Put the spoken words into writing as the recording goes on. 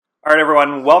All right,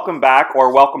 everyone, welcome back,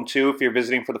 or welcome to, if you're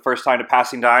visiting for the first time, to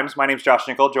Passing Dimes. My name's Josh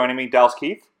Nickel. Joining me, Dels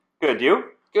Keith. Good, you?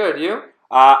 Good, you?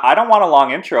 I don't want a long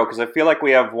intro because I feel like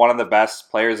we have one of the best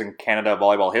players in Canada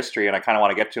volleyball history, and I kind of want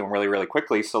to get to him really, really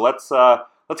quickly. So let's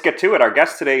get to it. Our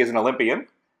guest today is an Olympian,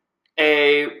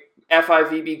 A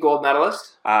FIVB gold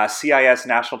medalist, CIS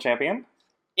national champion.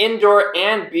 indoor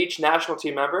and beach national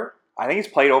team member, I think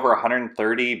he's played over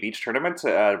 130 beach tournaments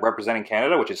representing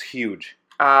Canada, which is huge.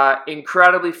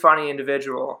 incredibly funny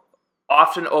individual,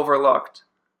 often overlooked.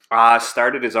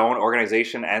 Started his own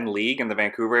organization and league in the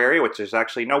Vancouver area, which is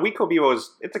actually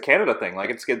it's a Canada thing. Like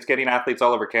it's getting athletes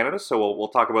all over Canada. So we'll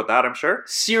talk about that, I'm sure.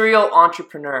 Serial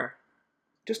entrepreneur.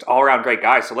 Just all around great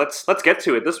guy. So let's get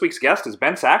to it. This week's guest is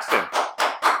Ben Saxton.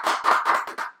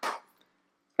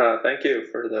 Thank you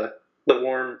for the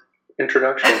warm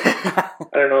introduction. I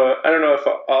don't know if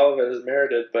all of it is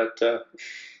merited, but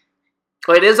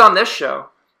Well, it is on this show.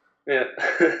 yeah.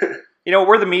 You know,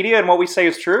 we're the media, and what we say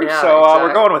is true. Yeah, so exactly.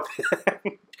 we're going with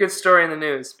it. Good story in the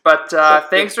news. But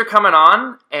thanks for coming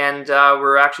on, and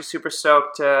we're actually super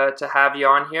stoked to have you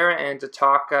on here and to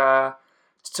talk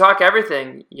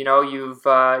everything. You know, you've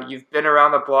been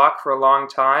around the block for a long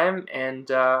time, and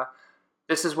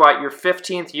this is what, your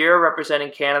 15th year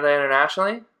representing Canada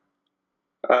internationally?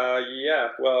 Yeah.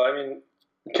 Well, I mean,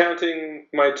 counting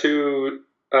my two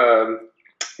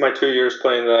years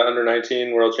playing the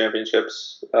under-19 World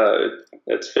Championships,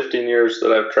 it's 15 years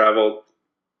that I've traveled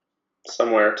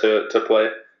somewhere to play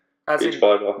beach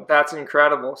volleyball. That's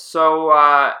incredible. So,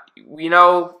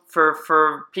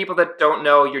 for people that don't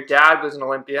know, your dad was an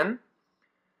Olympian,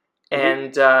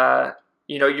 and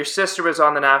your sister was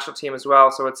on the national team as well.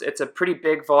 So it's a pretty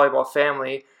big volleyball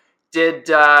family.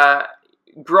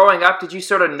 Growing up, did you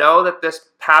sort of know that this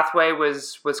pathway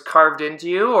was carved into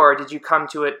you, or did you come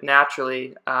to it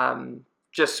naturally,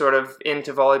 just sort of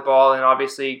into volleyball and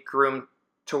obviously groomed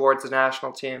towards the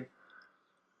national team?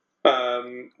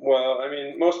 Well, I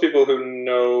mean, most people who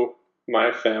know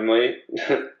my family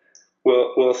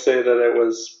will say that it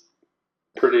was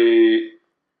pretty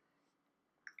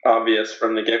obvious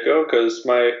from the get-go, because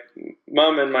my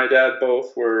mom and my dad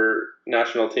both were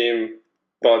national team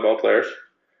volleyball players.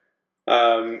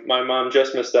 My mom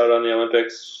just missed out on the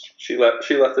Olympics. She left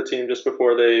the team just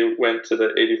before they went to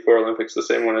the '84 Olympics, the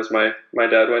same one as my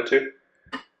dad went to.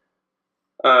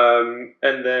 And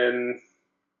then,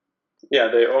 yeah,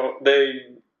 they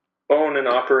own and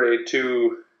operate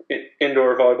two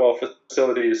indoor volleyball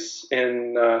facilities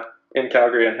in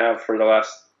Calgary, and have for the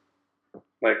last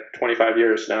 25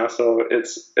 years now. So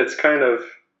it's kind of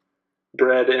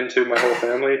bred into my whole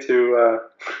family to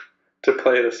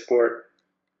play the sport.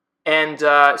 And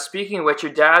speaking of which,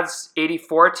 your dad's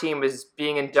 '84 team is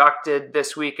being inducted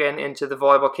this weekend into the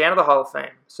Volleyball Canada Hall of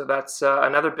Fame. So that's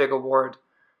another big award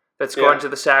that's going to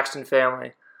the Saxton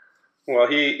family. Well,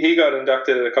 he got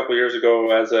inducted a couple years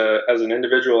ago as an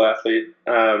individual athlete,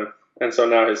 and so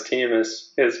now his team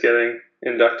is getting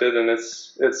inducted, and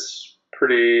it's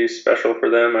pretty special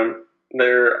for them.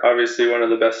 They're obviously one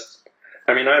of the best.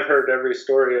 I mean, I've heard every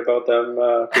story about them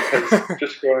because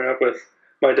just growing up with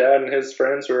my dad and his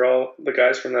friends were all the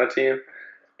guys from that team,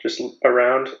 just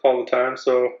around all the time.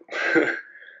 So,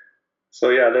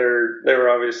 yeah, they were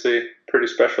obviously a pretty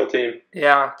special team.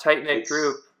 Yeah, tight knit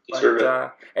group.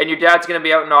 And your dad's going to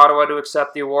be out in Ottawa to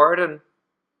accept the award, and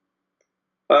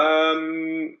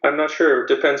I'm not sure.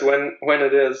 Depends when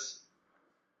it is.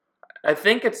 I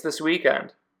think it's this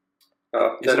weekend.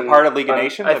 Is it a part of League of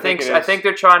Nations? I think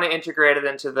they're trying to integrate it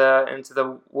into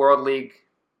the World League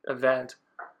event.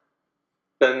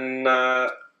 Then I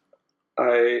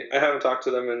haven't talked to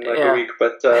them in a week,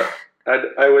 but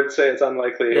I would say it's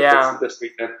unlikely if it's this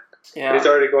weekend. Yeah. He's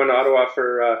already going to Ottawa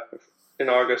for in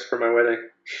August for my wedding.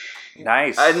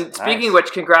 Nice. And speaking of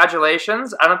which,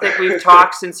 congratulations. I don't think we've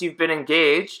talked since you've been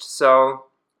engaged, so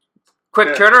quick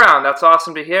turnaround. That's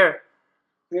awesome to hear.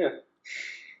 Yeah.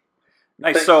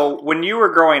 Nice. Thanks. So when you were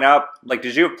growing up,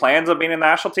 did you have plans of being in the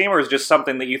national team, or was it just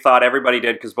something that you thought everybody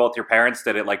did because both your parents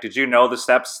did it? Did you know the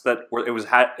steps that it was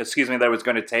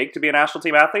going to take to be a national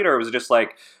team athlete, or was it just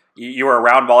you were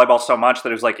around volleyball so much that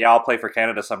it was I'll play for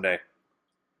Canada someday?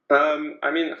 I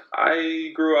mean,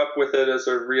 I grew up with it as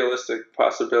a realistic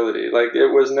possibility.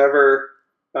 It was never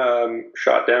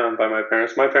shot down by my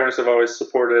parents. My parents have always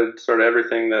supported sort of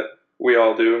everything that we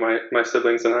all do, my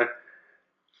siblings and I.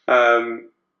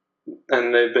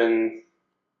 And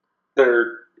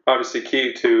they're obviously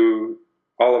key to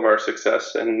all of our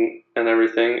success and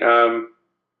everything.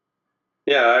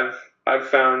 Yeah,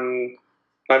 I've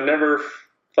never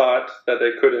thought that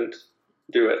they couldn't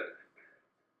do it,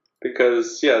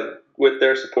 because with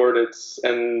their support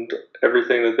and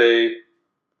everything that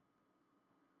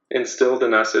instilled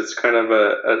in us. It's kind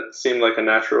of seemed like a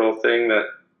natural thing that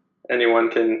anyone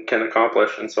can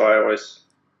accomplish, and so I always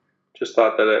just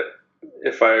thought that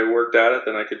if I worked at it,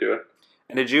 then I could do it.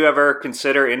 And did you ever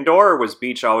consider indoor, or was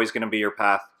beach always going to be your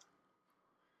path?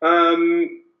 I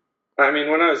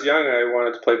mean, when I was young, I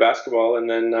wanted to play basketball, and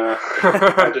then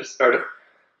I just started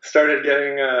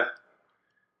getting.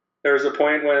 There was a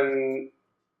point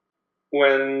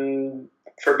when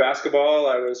for basketball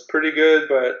I was pretty good,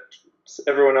 but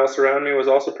everyone else around me was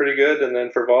also pretty good. And then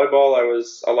for volleyball, I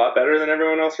was a lot better than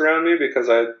everyone else around me because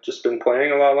I'd just been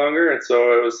playing a lot longer. And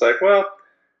so it was like, well,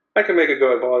 I can make a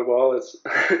go at volleyball. It's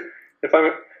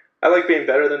I like being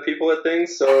better than people at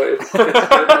things, so it's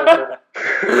good.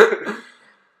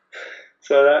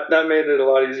 So that made it a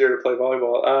lot easier to play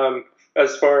volleyball.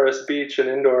 As far as beach and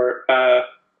indoor, I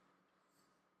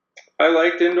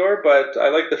liked indoor, but I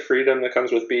like the freedom that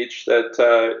comes with beach. That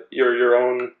you're your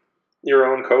own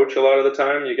coach a lot of the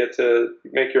time. You get to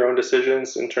make your own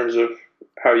decisions in terms of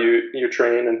how you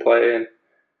train and play, and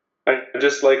I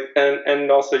just like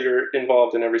and also you're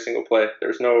involved in every single play.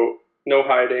 There's no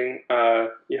hiding.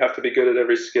 You have to be good at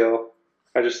every skill.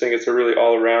 I just think it's a really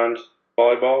all around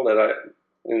volleyball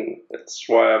and it's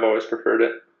why I've always preferred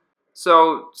it.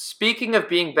 So, speaking of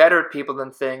being better at people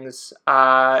than things,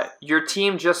 your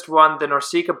team just won the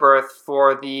NORCECA berth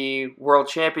for the World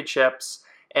Championships,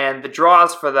 and the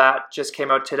draws for that just came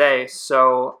out today.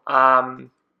 So,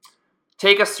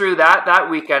 take us through that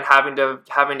weekend, having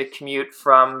to commute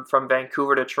from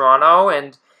Vancouver to Toronto,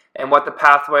 and what the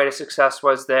pathway to success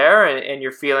was there, and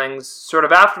your feelings sort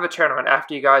of after the tournament,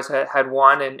 after you guys had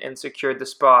won and secured the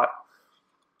spot.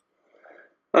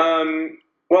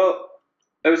 Well,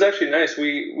 it was actually nice.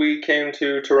 We came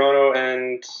to Toronto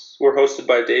and were hosted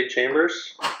by Dave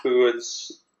Chambers, who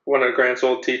is one of Grant's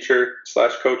old teacher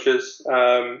 / coaches.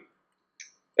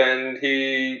 And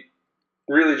he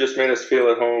really just made us feel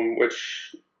at home,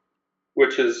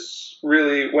 which is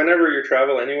really, whenever you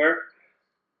travel anywhere,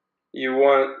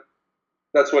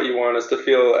 that's what you want, is to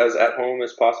feel as at home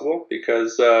as possible,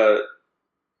 because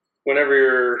whenever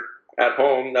you're at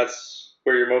home, that's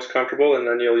where you're most comfortable, and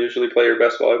then you'll usually play your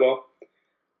best volleyball.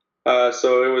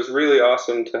 So it was really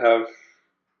awesome to have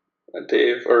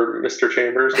Dave, or Mr.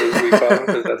 Chambers as we call him,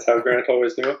 because that's how Grant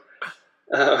always knew him.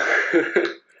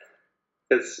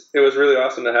 It was really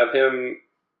awesome to have him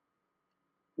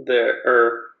there,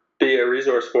 or be a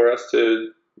resource for us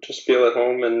to just feel at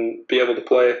home and be able to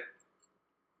play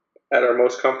at our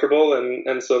most comfortable,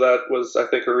 and so that was, I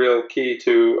think, a real key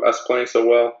to us playing so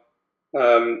well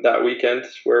that weekend,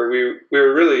 where we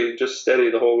were really just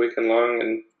steady the whole weekend long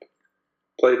and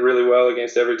played really well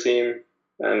against every team,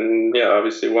 and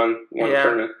obviously won the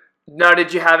tournament. Now,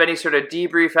 did you have any sort of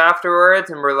debrief afterwards,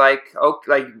 and we're like,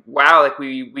 wow, like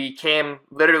we came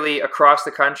literally across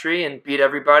the country and beat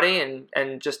everybody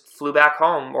and just flew back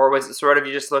home? Or was it sort of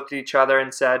you just looked at each other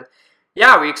and said,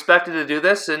 yeah, we expected to do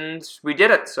this and we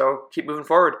did it, so keep moving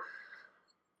forward?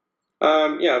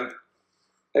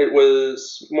 It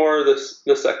was more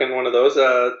the second one of those.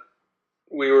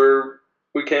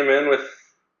 We came in with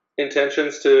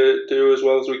intentions to do as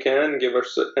well as we can, and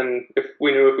if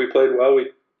we played well,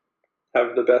 we'd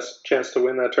have the best chance to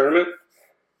win that tournament.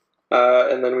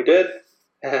 And then we did,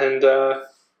 and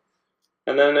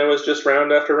then it was just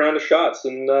round after round of shots,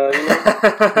 and no.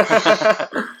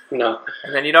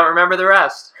 And then you don't remember the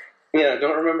rest. Yeah,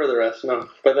 don't remember the rest. No,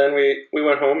 but then we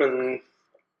went home and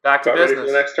back to business. Ready for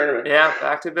the next tournament. Yeah,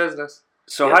 back to business.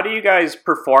 So how do you guys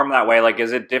perform that way? Like,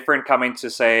 is it different coming to,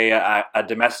 say, a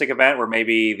domestic event where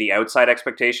maybe the outside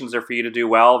expectations are for you to do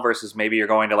well versus maybe you're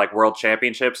going to, like, World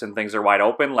Championships and things are wide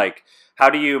open? Like, how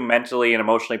do you mentally and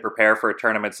emotionally prepare for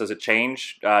tournaments? Does it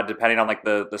change depending on, like,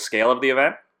 the scale of the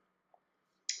event?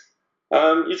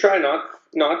 You try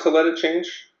not to let it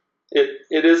change.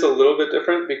 It is a little bit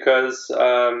different because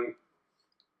the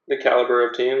caliber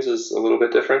of teams is a little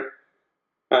bit different.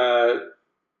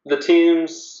 The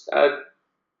teams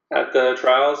at the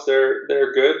trials,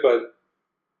 they're good, but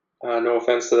no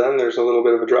offense to them, there's a little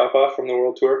bit of a drop off from the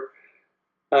World Tour.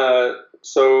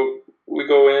 So we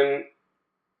go in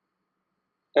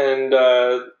and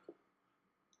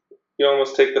you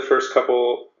almost take the first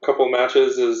couple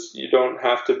matches as you don't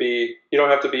have to be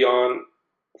on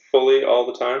fully all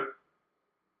the time.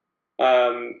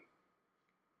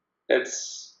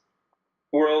 It's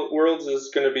Worlds is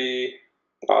going to be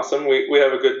awesome. We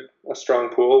have a strong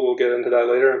pool. We'll get into that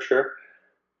later, I'm sure.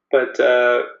 But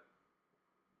we're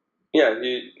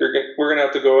going to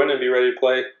have to go in and be ready to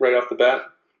play right off the bat,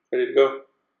 ready to go.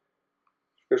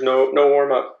 There's no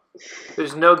warm up.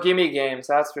 There's no gimme games,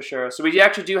 that's for sure. So we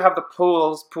actually do have the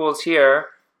pools here.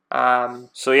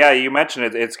 So yeah, you mentioned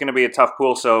it. It's going to be a tough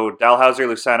pool. So Dalhousie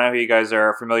Lucena, who you guys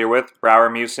are familiar with, Brouwer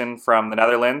Musen from the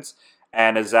Netherlands,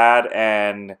 and Azad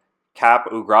and Cap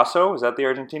Ugrasso. Is that the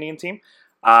Argentinian team?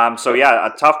 So yeah,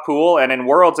 a tough pool. And in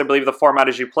Worlds, I believe the format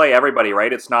is you play everybody,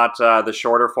 right? It's not the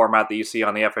shorter format that you see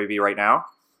on the FIV right now.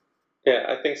 Yeah,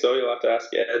 I think so. You'll have to ask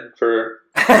Ed for.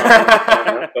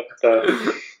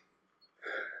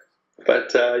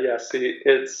 But yeah, see,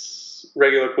 it's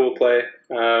regular pool play.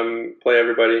 Play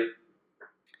everybody.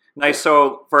 Nice.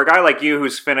 So for a guy like you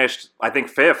who's finished, I think,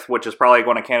 fifth, which is probably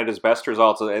one of Canada's best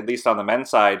results, at least on the men's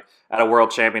side, at a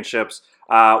World Championships,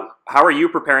 how are you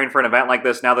preparing for an event like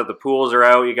this now that the pools are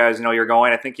out? You guys know you're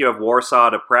going. I think you have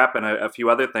Warsaw to prep and a few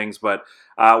other things, but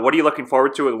what are you looking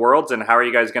forward to at Worlds, and how are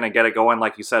you guys going to get it going,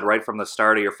 like you said, right from the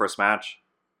start of your first match?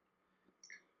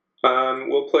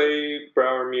 We'll play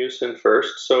Brouwer Musen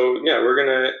first. So yeah, we're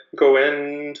gonna go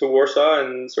into Warsaw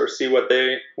and sort of see what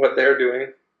they're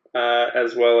doing,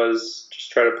 as well as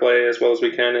just try to play as well as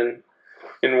we can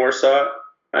in Warsaw.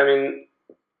 I mean,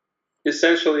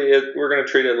 essentially, we're gonna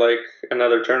treat it like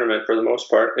another tournament for the most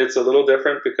part. It's a little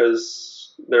different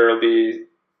because there will be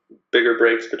bigger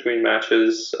breaks between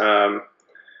matches,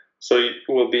 so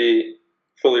we'll be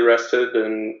fully rested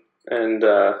and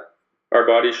our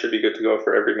bodies should be good to go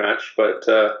for every match, but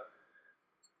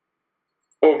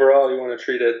overall, you want to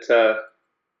treat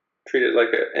it like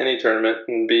any tournament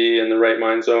and be in the right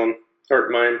mind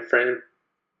frame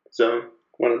zone,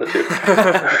 one of the two.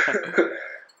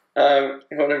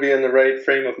 You want to be in the right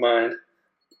frame of mind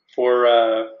for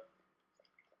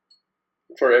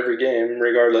every game,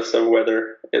 regardless of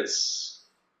whether it's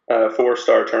a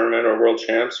 4-star tournament or World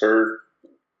Champs or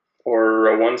a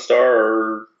 1-star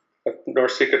or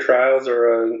NORCECA trials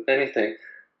or anything.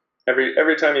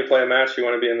 Every time you play a match, you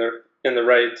want to be in the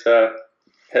right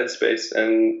headspace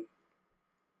and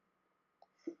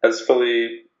as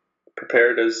fully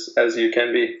prepared as you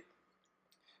can be.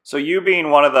 So you being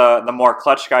one of the more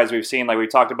clutch guys we've seen, like we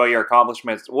talked about your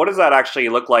accomplishments, what does that actually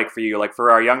look like for you? Like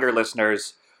for our younger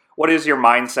listeners, what is your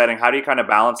mindset and how do you kind of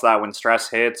balance that when stress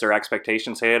hits or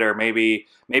expectations hit, or maybe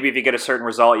if you get a certain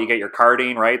result, you get your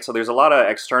carding, right? So there's a lot of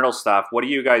external stuff. What do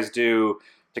you guys do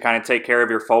to kind of take care of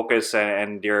your focus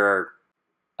and your,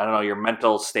 I don't know, your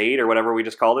mental state or whatever we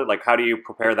just called it? Like how do you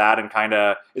prepare that and kind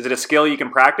of, is it a skill you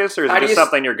can practice or is it just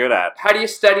something you're good at? How do you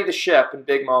steady the ship in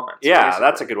big moments? Yeah, basically?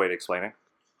 That's a good way to explain it.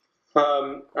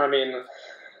 I mean,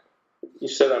 you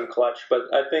said I'm clutch, but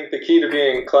I think the key to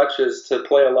being clutch is to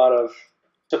play a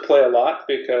lot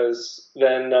because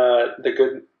then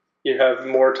you have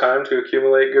more time to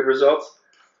accumulate good results.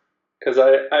 Because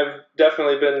I've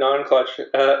definitely been non-clutch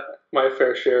at my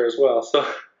fair share as well. So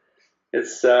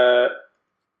it's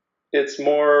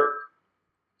more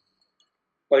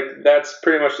like that's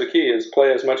pretty much the key is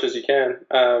play as much as you can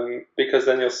because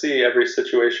then you'll see every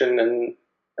situation and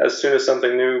as soon as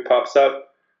something new pops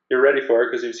up, you're ready for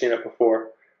it because you've seen it before.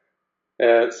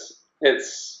 Or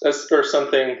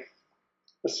something.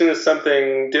 As soon as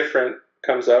something different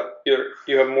comes up,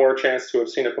 you have more chance to have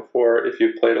seen it before if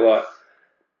you've played a lot.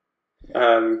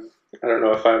 I don't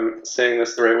know if I'm saying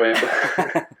this the right way,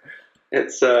 but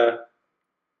it's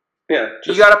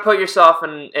you got to put yourself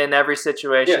in every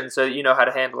situation so you know how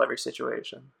to handle every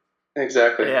situation.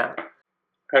 Exactly. Yeah.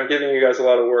 I'm giving you guys a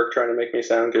lot of work trying to make me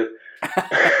sound good.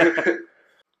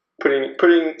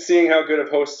 Seeing how good of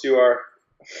hosts you are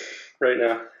right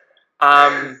now.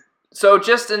 So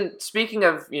just in speaking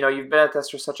of, you've been at this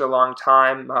for such a long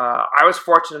time. I was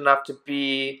fortunate enough to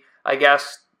be, I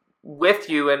guess, with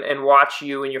you and watch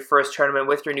you in your first tournament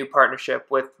with your new partnership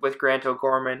with Grant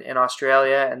O'Gorman in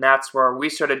Australia, and that's where we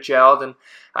sort of gelled, and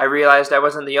I realized I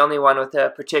wasn't the only one with a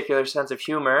particular sense of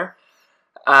humor.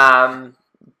 But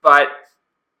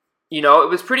it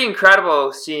was pretty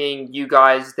incredible seeing you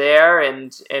guys there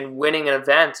and winning an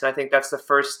event. And I think that's the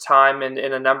first time in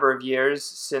a number of years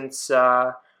since,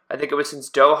 I think it was since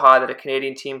Doha that a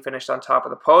Canadian team finished on top of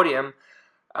the podium.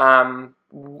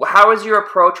 How is your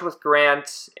approach with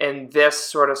Grant in this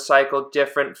sort of cycle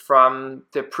different from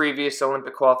the previous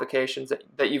Olympic qualifications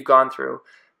that you've gone through?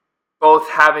 Both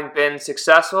having been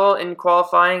successful in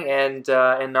qualifying and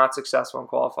not successful in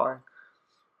qualifying.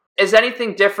 Is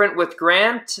anything different with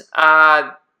Grant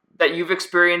that you've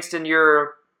experienced in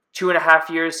your 2.5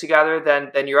 years together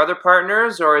than your other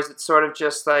partners? Or is it sort of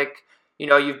just like,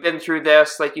 you've been through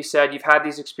this, like you said, you've had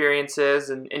these experiences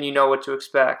and you know what to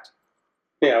expect?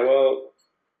 Yeah, well,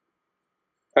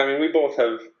 I mean, we both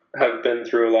have been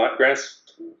through a lot.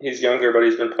 He's younger, but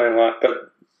he's been playing a lot.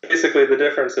 But basically the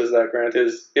difference is that Grant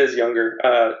is younger.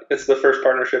 It's the first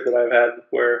partnership that I've had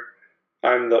where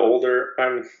I'm the older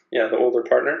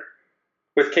partner.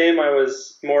 with Cam, I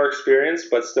was more experienced,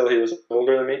 but still he was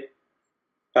older than me.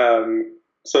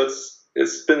 So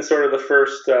it's been sort of the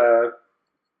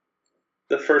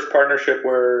first partnership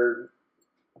where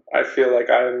I feel like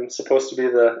I'm supposed to be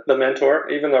the mentor,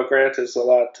 even though Grant is a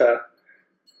lot.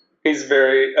 He's a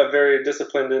very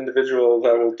disciplined individual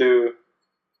that will do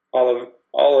all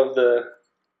of the.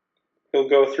 He'll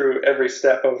go through every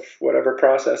step of whatever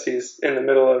process he's in the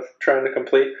middle of trying to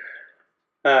complete.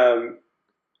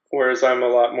 Whereas I'm a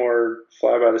lot more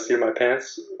fly by the seat of my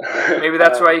pants. Maybe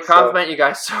that's why you compliment you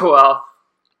guys so well.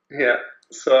 Yeah.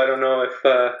 So I don't know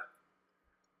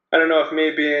if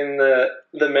me being the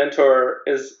mentor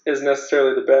is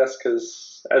necessarily the best,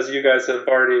 because as you guys have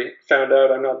already found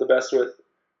out, I'm not the best with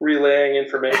relaying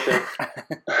information.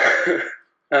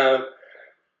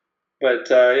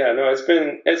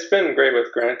 It's been great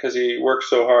with Grant because he works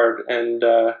so hard, and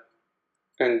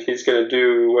he's going to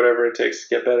do whatever it takes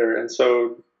to get better. And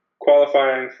so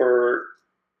qualifying for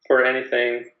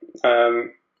anything, I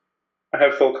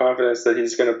have full confidence that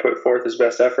he's going to put forth his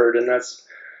best effort, and that's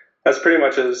pretty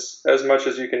much as much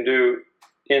as you can do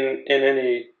in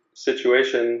any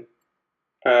situation.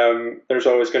 There's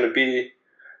always going to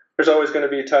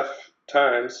be tough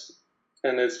times,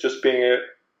 and it's just being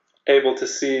able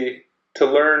to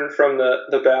learn from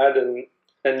the bad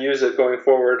and use it going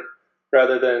forward,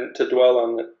 rather than to dwell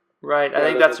on it. Right. I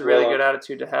think that's a really good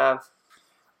attitude to have.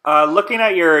 Looking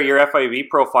at your FIVB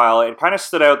profile, it kind of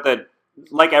stood out that,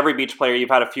 like every beach player, you've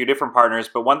had a few different partners,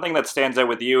 but one thing that stands out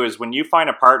with you is when you find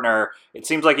a partner, it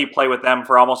seems like you play with them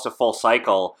for almost a full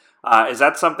cycle. Is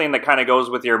that something that kind of goes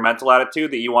with your mental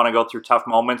attitude, that you want to go through tough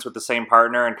moments with the same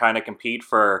partner and kind of compete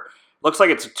for, looks like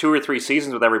it's 2 or 3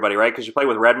 seasons with everybody, right? Because you played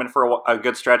with Redmond for a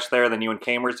good stretch there, then you and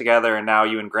Cam were together, and now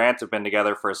you and Grant have been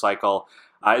together for a cycle.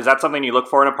 Is that something you look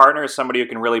for in a partner, is somebody who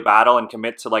can really battle and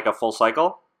commit to like a full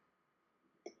cycle?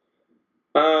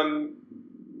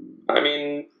 I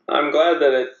mean, I'm glad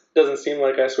that it doesn't seem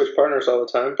like I switch partners all the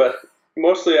time, but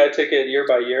mostly I take it year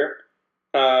by year.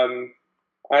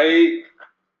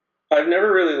 I've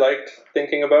never really liked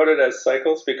thinking about it as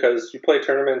cycles, because you play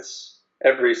tournaments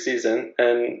every season,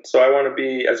 and so I want to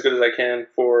be as good as I can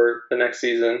for the next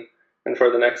season, and for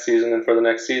the next season, and for the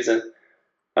next season.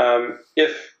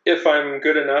 If I'm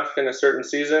good enough in a certain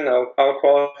season, I'll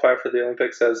qualify for the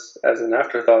Olympics as an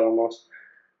afterthought almost.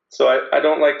 So I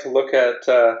don't like to look at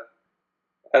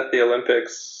the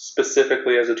Olympics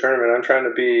specifically as a tournament. I'm trying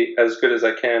to be as good as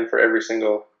I can for every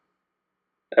single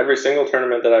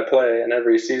tournament that I play and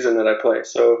every season that I play.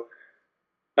 So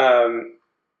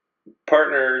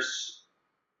partners,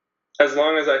 as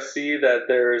long as I see that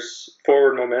there's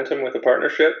forward momentum with a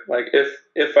partnership, like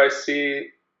if I see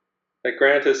that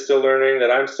Grant is still learning,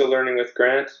 that I'm still learning with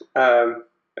Grant, and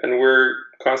we're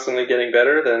constantly getting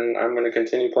better, then I'm going to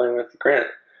continue playing with Grant.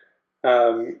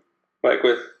 Like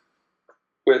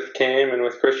with Cam and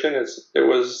with Christian, it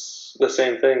was the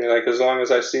same thing. Like, as long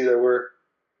as I see that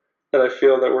I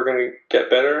feel that we're going to get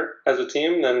better as a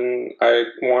team, then I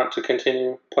want to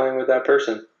continue playing with that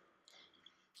person.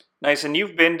 Nice. And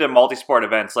you've been to multi-sport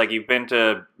events, like you've been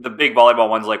to the big volleyball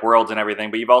ones like Worlds and everything,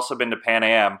 but you've also been to Pan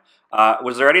Am.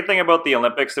 Was there anything about the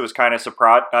Olympics that was kind of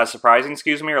surprising,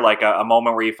 or like a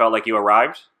moment where you felt like you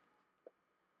arrived?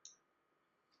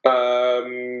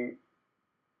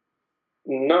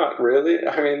 Not really.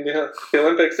 I mean, the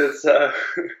Olympics is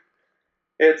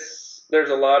there's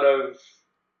a lot of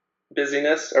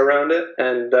busyness around it,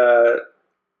 and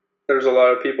there's a lot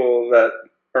of people that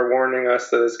are warning us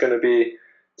that it's going to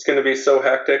be so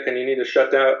hectic, and you need to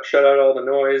shut out all the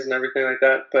noise and everything like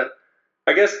that. But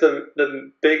I guess the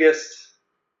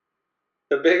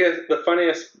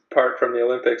funniest part from the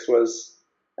Olympics was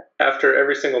after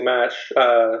every single match,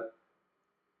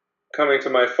 coming to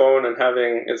my phone and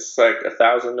having, it's like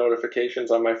 1,000 notifications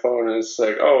on my phone, and it's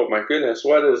like, oh my goodness,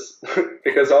 what is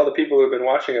because all the people who've been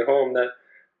watching at home that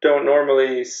don't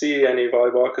normally see any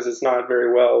volleyball because it's not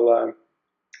very well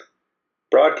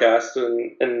broadcast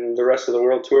in the rest of the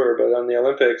world tour, but on the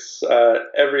Olympics,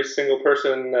 every single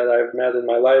person that I've met in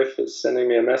my life is sending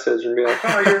me a message and being like,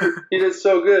 oh, you did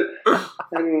so good.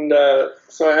 And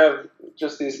so I have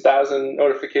just these 1,000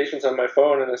 notifications on my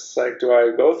phone, and it's like, do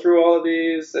I go through all of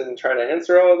these and try to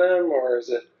answer all of them, or is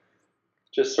it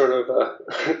just sort of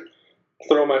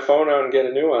throw my phone out and get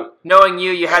a new one? Knowing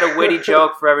you had a witty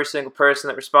joke for every single person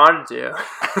that responded to you.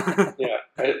 Yeah,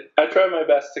 I try my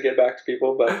best to get back to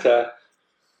people, but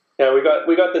yeah, we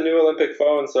got the new Olympic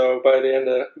phone, so by the end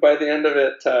of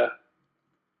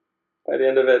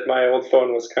it, my old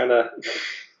phone was kind of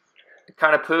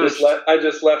pooshed. I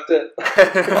just left it.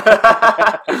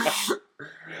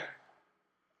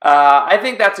 I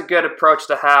think that's a good approach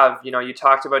to have. You know, you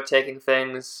talked about taking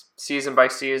things season by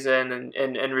season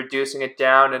and reducing it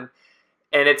down, and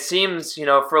it seems, you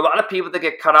know, for a lot of people that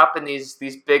get caught up in these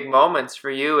big moments, for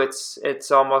you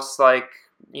it's almost like,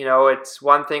 you know, it's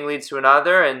one thing leads to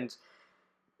another, and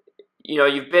you know,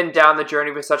 you've been down the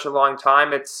journey for such a long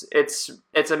time. It's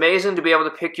amazing to be able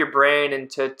to pick your brain and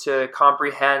to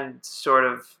comprehend sort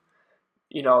of,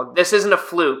 you know, this isn't a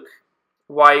fluke.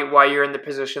 Why you're in the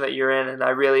position that you're in, and I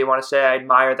really want to say I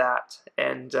admire that,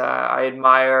 and I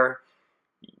admire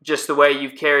just the way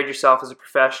you've carried yourself as a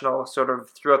professional, sort of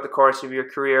throughout the course of your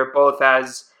career, both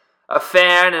as a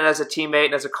fan and as a teammate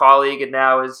and as a colleague, and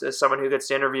now as someone who gets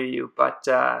to interview you. But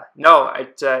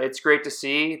it's great to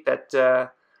see that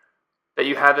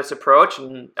you have this approach,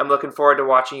 and I'm looking forward to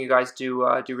watching you guys do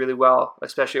really well,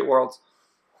 especially at Worlds.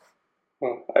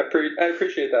 Well, I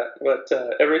appreciate that, but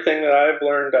everything that I've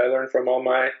learned, I learned from all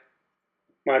my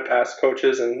past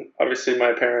coaches, and obviously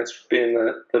my parents being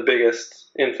the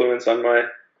biggest influence on my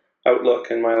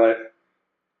outlook in my life.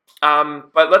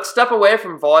 But let's step away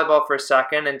from volleyball for a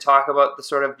second and talk about the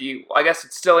sort of I guess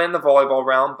it's still in the volleyball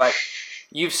realm, but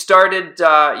you've started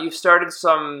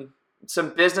some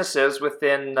businesses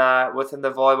within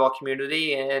the volleyball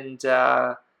community and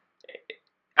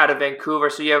out of Vancouver.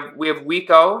 So we have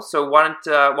WeCo. So why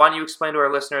don't you explain to our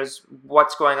listeners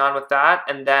what's going on with that,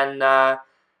 and then the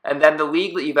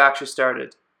league that you've actually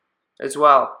started as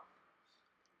well.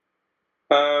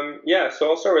 So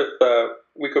I'll start with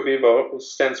WeCo Bevo, which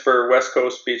stands for West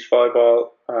Coast Beach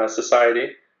Volleyball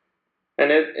Society,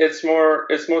 and it's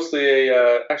mostly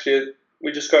actually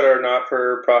we just got our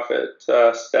not-for-profit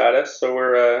status, so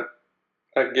we're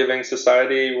a giving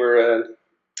society. We're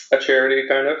a charity,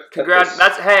 kind of. Congrats!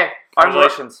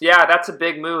 Congratulations! Yeah, that's a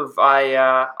big move.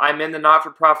 I'm in the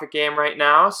not-for-profit game right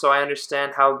now, so I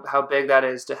understand how big that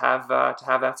is to have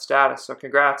that status. So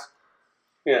congrats!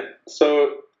 Yeah.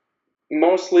 So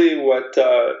mostly what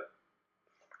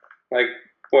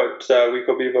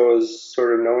WeCo Bevo is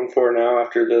sort of known for now,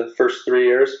 after the first 3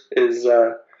 years, is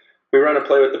we run a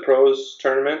Play with the Pros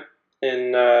tournament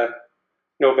in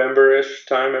November-ish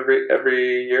time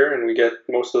every year, and we get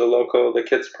most of the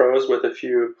kids pros with a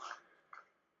few.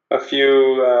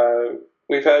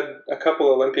 We've had a couple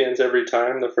Olympians every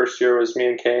time. The first year was me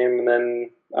and Kame, and then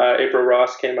April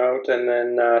Ross came out, and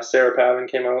then Sarah Pavin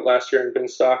came out last year in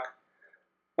Binstock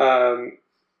to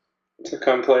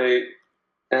come play.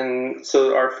 And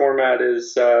so our format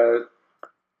is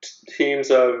teams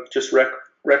of just rec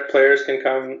players can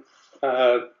come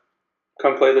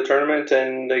play the tournament,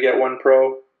 and they get one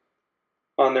pro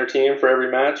on their team for every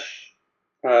match.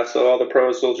 So all the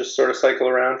pros will just sort of cycle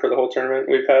around for the whole tournament.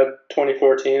 We've had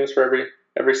 24 teams for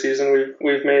every season.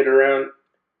 We've made around, I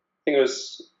think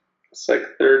it's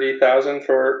like 30,000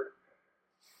 for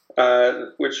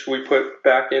which we put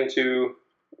back into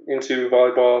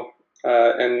volleyball,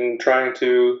 and trying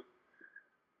to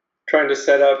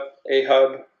set up a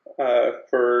hub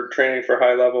for training for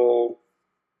high level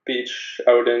beach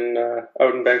out in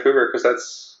Vancouver,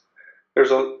 because there's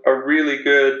a really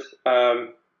good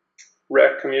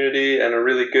rec community and a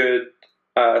really good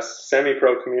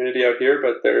semi-pro community out here,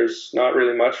 but there's not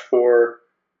really much for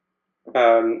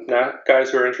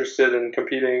guys who are interested in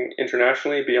competing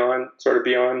internationally beyond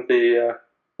the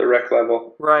rec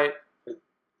level. Right.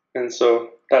 And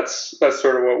so that's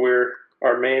sort of what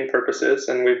our main purpose is,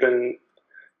 and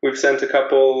we've sent a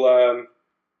couple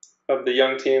of the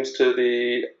young teams to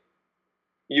the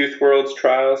Youth Worlds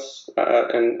trials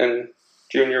and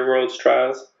Junior Worlds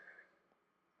trials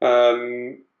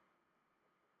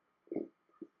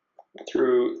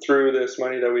through this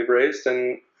money that we've raised,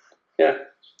 and yeah,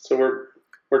 so we're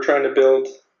trying to build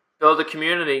a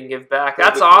community and give back.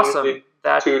 That's awesome.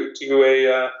 That to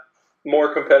a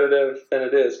more competitive than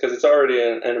it is, because it's already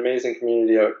an amazing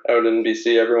community out in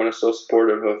BC. Everyone is so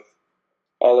supportive of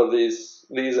all of these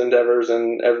endeavors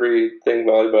and everything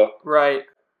volleyball. Right.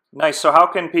 Nice. So how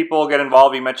can people get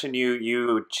involved? You mentioned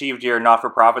you achieved your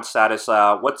not-for-profit status.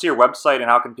 What's your website, and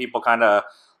how can people kind of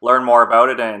learn more about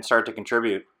it and start to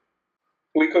contribute?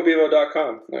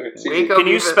 WeCoBevo.com. Can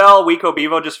you spell WeCo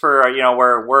Bevo, just for,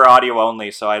 we're audio only,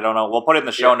 so I don't know. We'll put it in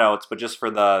the show notes, but just for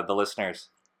the listeners.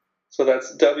 So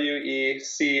that's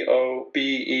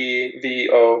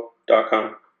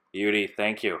WeCoBevo.com. Beauty.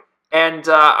 Thank you. And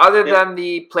other than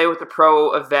the Play with the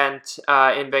Pro event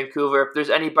in Vancouver, if there's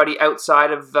anybody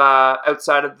outside of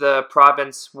the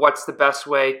province, what's the best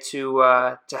way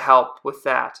to help with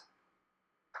that?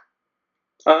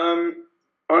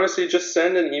 Honestly, just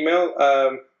send an email,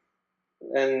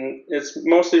 and it's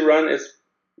mostly run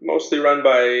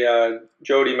by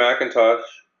Jody McIntosh.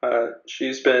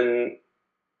 She's been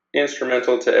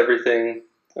instrumental to everything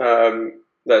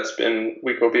that's been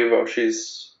Wico Bevo.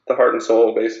 She's the heart and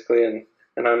soul, basically, and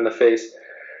I'm the face.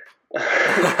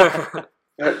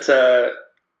 But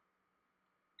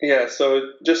yeah,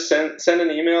 so just send an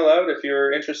email out if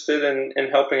you're interested in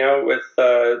helping out with,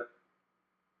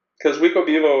 because Wico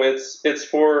Bevo, it's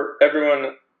for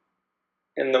everyone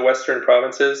in the Western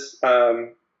provinces.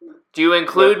 Do you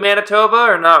include Manitoba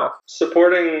or no?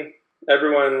 Supporting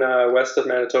everyone west of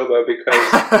Manitoba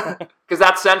because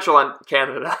that's central in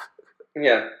Canada.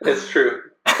 Yeah, it's true,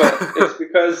 but it's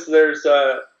because there's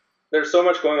so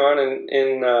much going on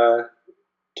in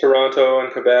Toronto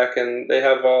and Quebec, and they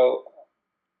have all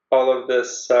of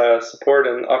this support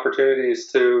and opportunities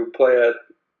to play at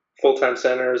full-time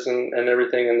centers and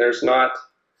everything, and there's not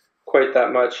quite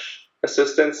that much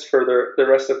assistance for the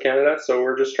rest of Canada, so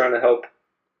we're just trying to help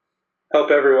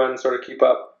everyone sort of keep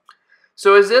up.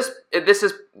 So is this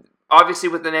is obviously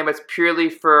with the name, it's purely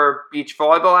for beach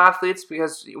volleyball athletes,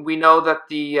 because we know that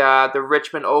the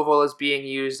Richmond Oval is being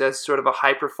used as sort of a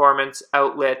high-performance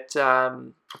outlet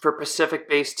for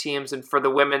Pacific-based teams and for the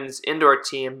women's indoor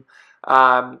team.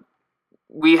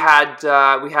 We had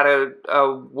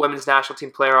a women's national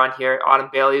team player on here, Autumn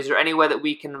Bailey. Is there any way that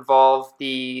we can involve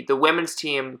the women's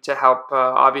team to help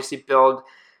obviously build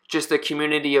just the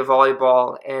community of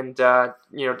volleyball and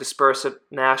disperse it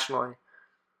nationally?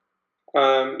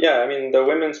 Yeah, I mean, the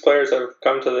women's players have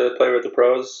come to play with the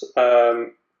pros,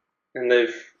 and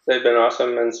they've been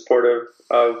awesome and supportive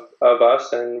of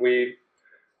us, and we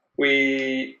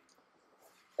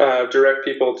direct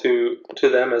people to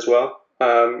them as well.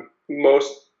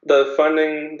 Most the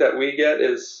funding that we get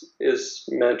is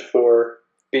meant for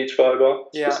beach volleyball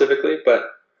specifically, but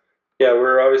yeah,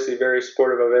 we're obviously very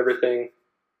supportive of everything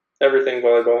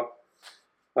volleyball.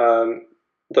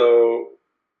 Though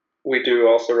we do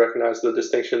also recognize the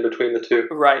distinction between the two.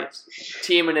 Right,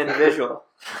 team and individual.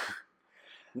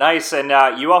 Nice, and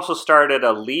you also started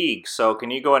a league. So can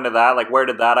you go into that? Like, where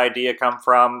did that idea come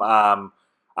from?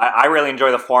 I really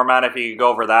enjoy the format. If you could go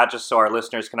over that, just so our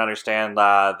listeners can understand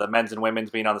the men's and women's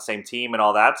being on the same team and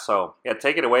all that. So yeah,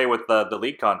 take it away with the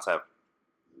league concept.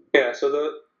 Yeah, so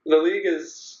the league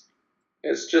is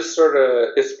just sort of,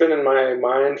 it's been in my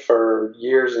mind for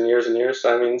years and years and years.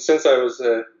 I mean, since I was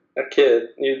a kid,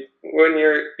 when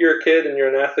you're a kid and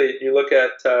you're an athlete, you look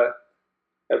at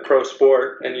pro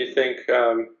sport and you think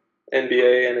NBA,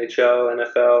 NHL,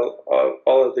 NFL,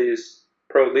 all of these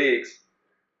pro leagues.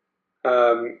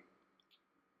 And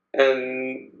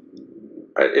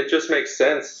it just makes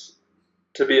sense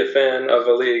to be a fan of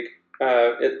a league.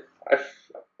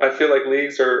 I feel like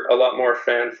leagues are a lot more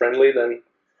fan friendly than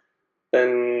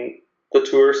the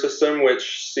tour system,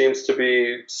 which seems to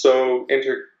be so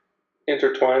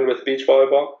intertwined with beach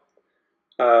volleyball.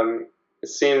 It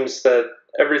seems that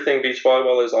everything beach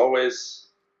volleyball is always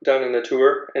done in the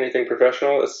tour. Anything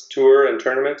professional is tour and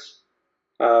tournaments.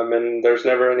 And there's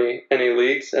never any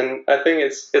leagues, and I think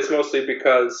it's mostly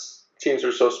because teams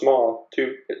are so small.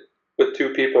 With two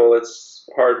people, it's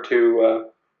hard to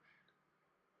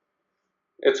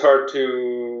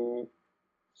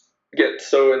get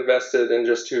so invested in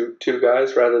just two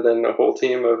guys rather than a whole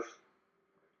team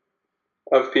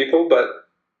of people. But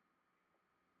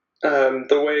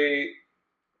the way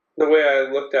I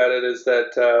looked at it is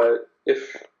that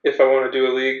if I want to do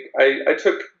a league, I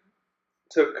took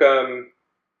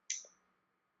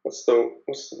what's the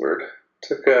word?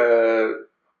 Took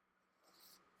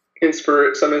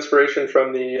some inspiration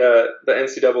from the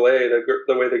NCAA,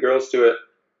 the way the girls do it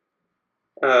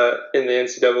in the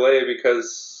NCAA,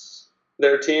 because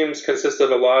their teams consist of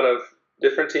a lot of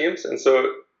different teams, and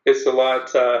so it's a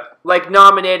lot like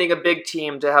nominating a big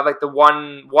team to have like the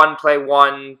one play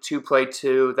one, two play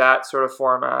two, that sort of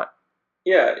format.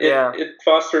 Yeah, it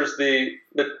fosters the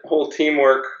whole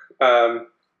teamwork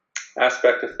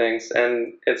aspect of things,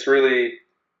 and it's really,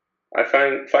 I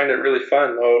find it really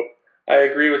fun. Though I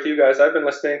agree with you guys, I've been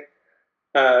listening,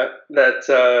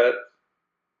 that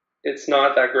it's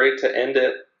not that great to end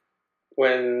it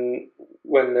when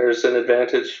there's an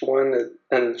advantage one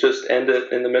and just end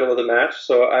it in the middle of the match.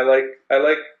 So I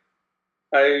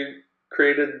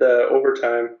created the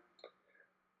overtime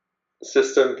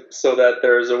system so that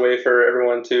there's a way for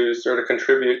everyone to sort of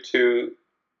contribute to.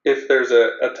 If there's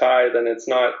a tie, then it's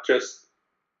not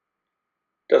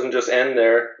doesn't just end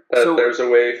there. There's a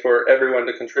way for everyone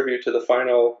to contribute to the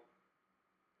final,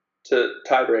 to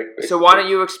tiebreak. So why don't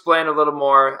you explain a little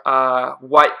more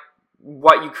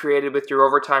what you created with your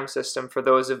overtime system for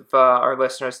those of our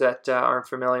listeners that aren't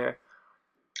familiar?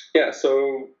 Yeah,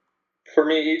 so for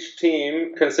me, each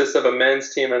team consists of a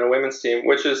men's team and a women's team,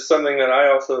 which is something that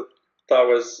I also thought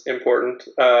was important.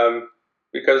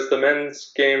 because the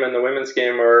men's game and the women's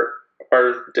game are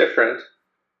different,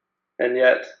 and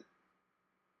yet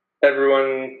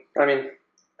everyone. I mean,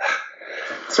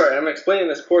 sorry, I'm explaining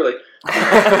this poorly.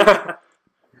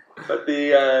 But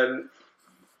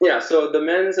so the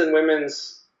men's and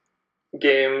women's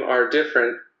game are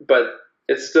different, but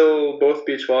it's still both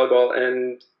beach volleyball,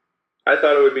 and I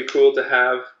thought it would be cool to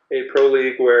have a pro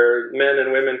league where men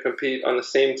and women compete on the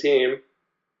same team,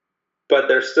 but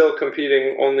they're still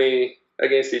competing only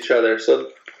against each other.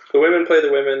 So the women play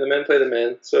the women, the men play the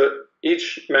men. So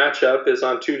each matchup is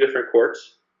on 2 different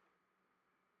courts.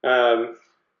 And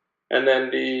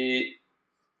then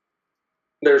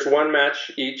there's 1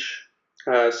 match each.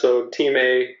 So Team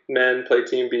A men play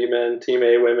Team B men, Team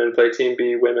A women play Team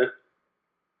B women.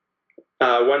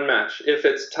 1 match. If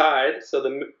it's tied, so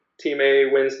the Team A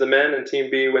wins the men and Team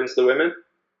B wins the women,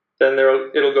 then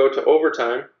it'll go to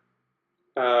overtime,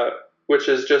 which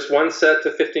is just 1 set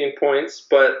to 15 points,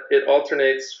 but it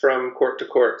alternates from court to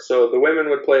court. So the women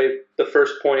would play the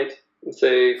first point and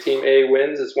say Team A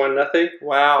wins, it's 1-0.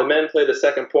 Wow. The men play the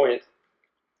second point,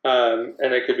 and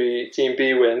it could be Team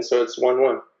B wins, so it's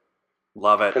 1-1.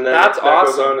 Love it. And then That's that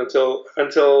awesome. goes on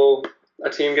until a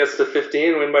team gets to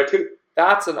 15, win by 2.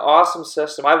 That's an awesome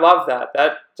system. I love that.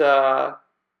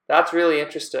 That's really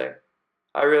interesting.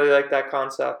 I really like that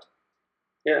concept.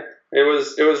 Yeah, it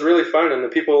was really fun, and the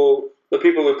people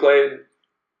who played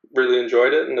really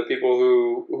enjoyed it, and the people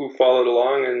who followed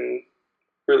along and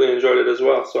really enjoyed it as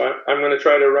well. So I'm going to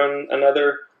try to run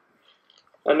another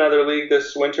league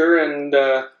this winter and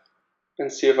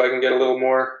see if I can get a little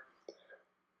more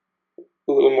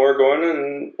going,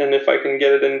 and if I can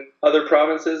get it in other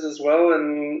provinces as well,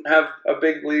 and have a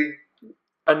big league,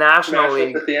 a national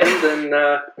league at the end. And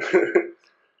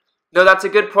no, that's a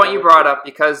good point you brought up,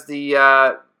 because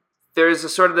there's a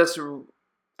sort of this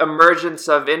emergence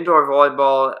of indoor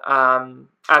volleyball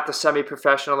at the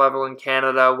semi-professional level in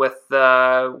Canada with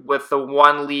the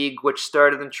 1 league which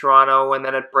started in Toronto, and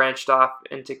then it branched off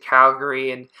into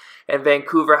Calgary, and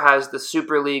Vancouver has the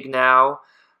Super League now.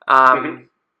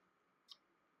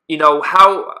 You know,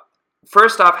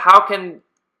 first off, how can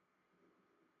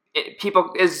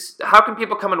people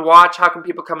come and watch? How can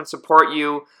people come and support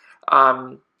you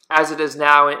as it is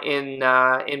now in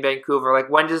Vancouver? Like,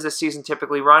 when does the season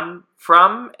typically run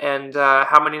from, and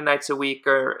how many nights a week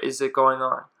is it going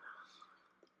on?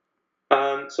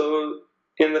 So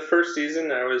in the first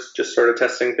season, I was just sort of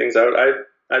testing things out.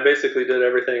 I basically did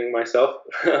everything myself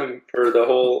for the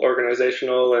whole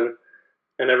organizational and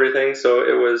everything. So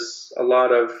it was a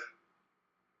lot of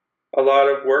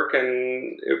work,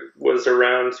 and it was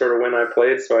around sort of when I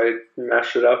played, so I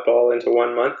mashed it up all into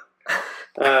 1 month.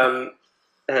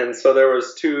 And so there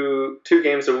was two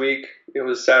games a week. It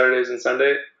was Saturdays and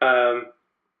Sunday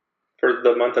for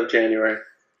the month of January,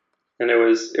 and it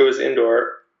was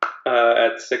indoor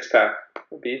at Six Pack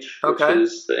Beach, which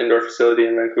is the indoor facility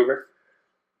in Vancouver.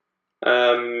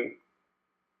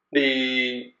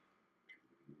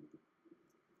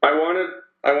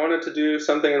 I wanted to do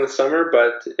something in the summer,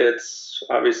 but it's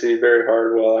obviously very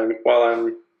hard while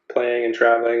I'm playing and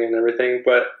traveling and everything.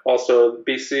 But also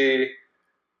BC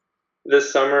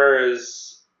this summer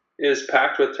is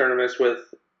packed with tournaments. With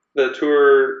the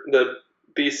tour, the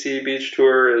BC Beach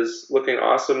Tour is looking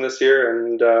awesome this year,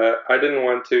 and I didn't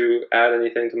want to add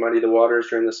anything to muddy the waters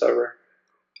during the summer.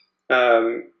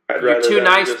 You're too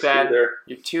nice, Ben.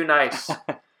 You're too nice.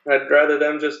 I'd rather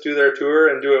them just do their tour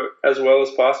and do it as well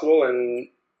as possible, and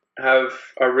have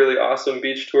a really awesome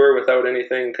beach tour without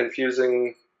anything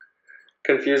confusing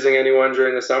anyone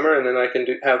during the summer, and then I can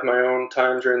have my own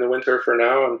time during the winter for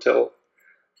now until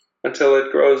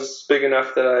it grows big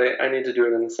enough that I need to do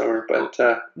it in the summer. But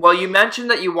well, you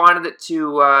mentioned that you wanted it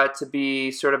to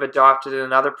be sort of adopted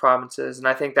in other provinces, and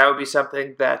I think that would be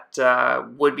something that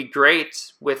would be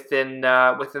great within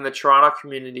the Toronto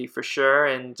community for sure.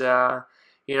 And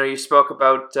you spoke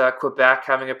about Quebec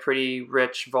having a pretty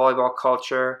rich volleyball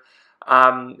culture.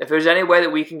 If there's any way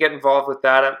that we can get involved with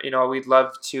that, we'd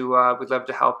love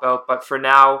to help out. But for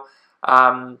now,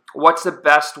 what's the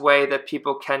best way that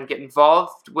people can get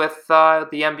involved with the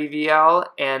MBVL,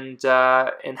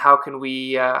 and how can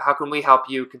we help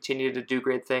you continue to do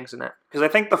great things in it? Because I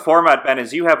think the format, Ben,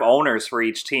 is you have owners for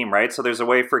each team, right? So there's a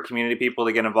way for community people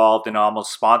to get involved in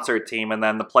almost sponsor a team, and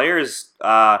then the players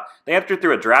they entered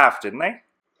through a draft, didn't they?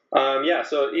 Yeah,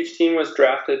 so each team was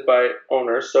drafted by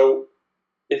owners. So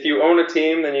if you own a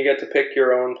team, then you get to pick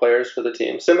your own players for the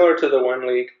team, similar to the 1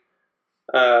 league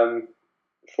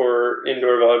for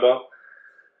indoor volleyball.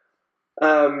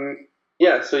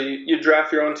 So you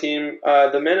draft your own team.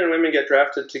 The men and women get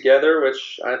drafted together,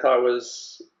 which I thought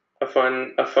was a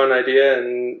fun idea,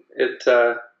 and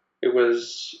it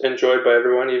was enjoyed by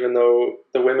everyone. Even though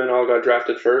the women all got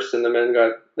drafted first, and the men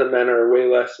are way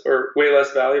less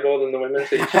valuable than the women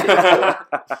to each team.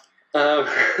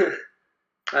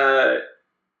 So,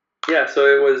 yeah, so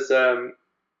it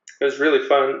was really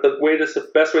fun.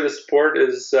 Best way to support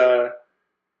is to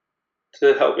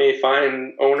help me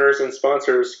find owners and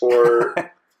sponsors for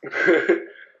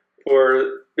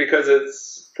because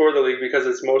it's for the league, because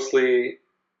it's most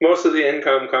of the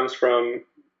income comes from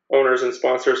owners and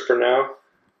sponsors for now.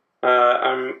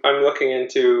 I'm looking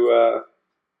into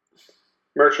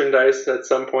merchandise at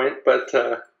some point, but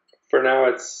for now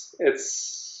it's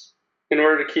in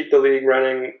order to keep the league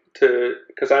running,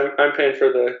 because I'm paying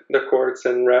for the courts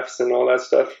and refs and all that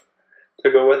stuff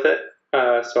to go with it.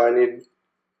 So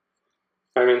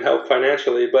I'm in help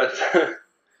financially, but I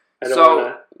don't want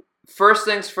to. First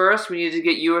things first, we need to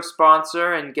get you a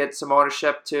sponsor and get some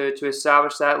ownership to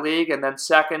establish that league, and then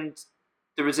second,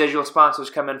 the residual sponsors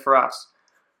come in for us.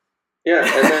 Yeah,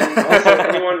 and then also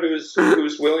anyone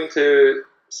who's willing to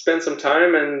spend some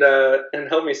time and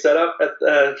help me set up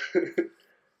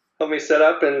help me set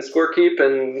up and score keep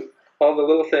and all the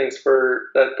little things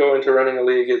that go into running a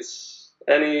league. It's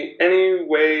any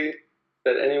way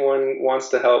that anyone wants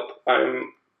to help,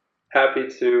 I'm happy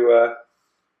to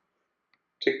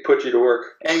put you to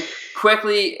work. And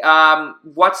quickly,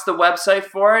 what's the website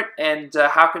for it, and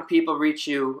how can people reach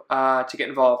you to get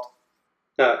involved?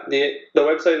 The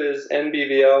website is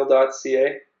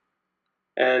nbvl.ca,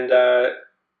 and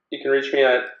you can reach me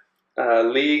at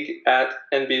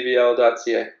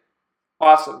league@nbvl.ca.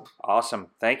 Awesome.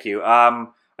 Thank you. I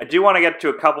do want to get to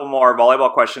a couple more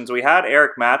volleyball questions. We had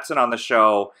Eric Matson on the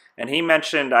show, and he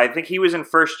mentioned, I think he was in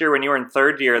first year when you were in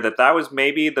third year, that was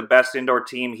maybe the best indoor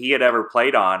team he had ever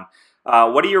played on.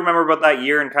 What do you remember about that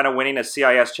year and kind of winning a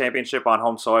CIS championship on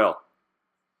home soil?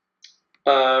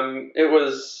 It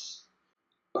was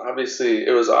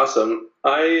awesome.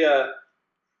 I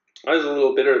was a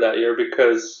little bitter that year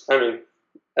because,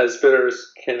 as bitter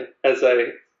as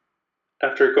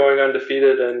after going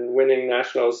undefeated and winning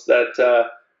nationals that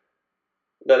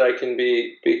I can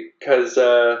be, because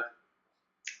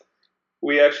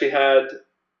we actually had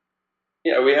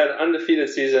an undefeated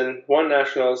season, won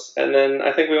nationals, and then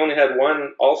I think we only had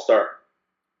one All-Star.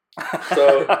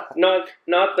 So not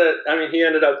that he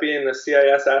ended up being the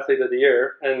CIS Athlete of the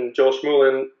Year, and Joel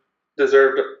Schmulin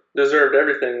deserved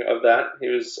everything of that. He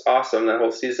was awesome that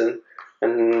whole season,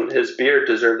 and his beard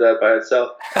deserved that by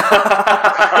itself.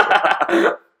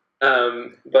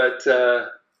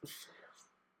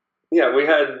 Yeah, we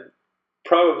had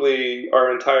probably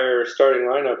our entire starting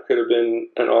lineup could have been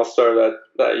an all-star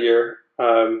that year,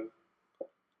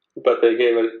 but they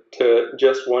gave it to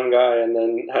just one guy and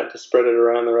then had to spread it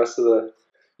around the rest of the.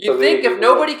 You think if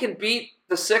nobody can beat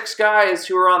the six guys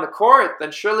who are on the court,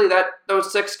 then surely those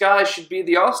six guys should be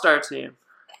the all-star team.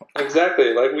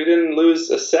 Exactly. Like, we didn't lose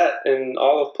a set in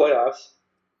all of playoffs,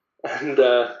 and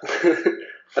I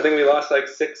think we lost like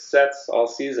 6 sets all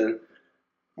season.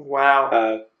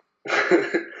 Wow.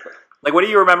 Like, what do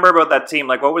you remember about that team?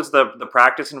 Like, what was the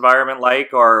practice environment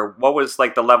like, or what was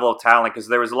like the level of talent? Because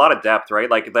there was a lot of depth, right?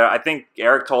 Like, I think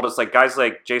Eric told us like guys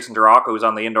like Jason Duraco, who's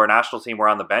on the indoor national team, were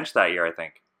on the bench that year, I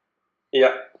think.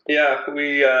 Yeah. He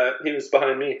was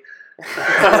behind me.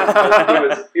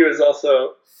 he was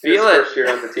also his first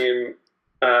year on the team.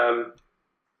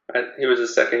 He was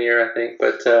his second year, I think.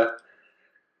 But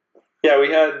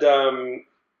we had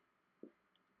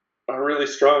a really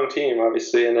strong team,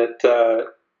 obviously, and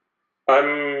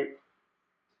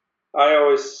I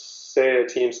always say a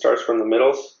team starts from the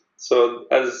middles. So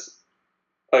as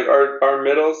like our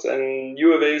middles, and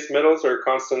U of A's middles are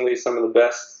constantly some of the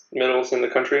best middles in the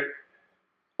country,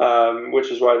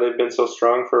 which is why they've been so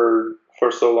strong for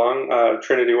so long.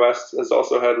 Trinity West has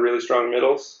also had really strong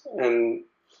middles, and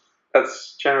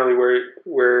that's generally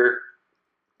where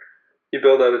you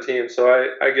build out a team. So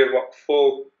I give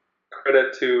full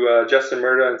credit to Justin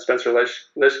Murda and Spencer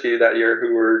Lischke that year,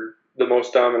 who were the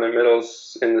most dominant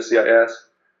middles in the CIS.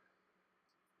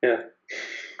 Yeah.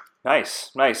 Nice.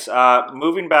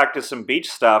 Moving back to some beach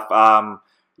stuff,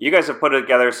 you guys have put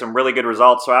together some really good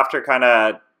results. So after kind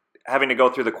of having to go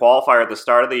through the qualifier at the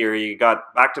start of the year, you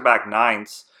got back-to-back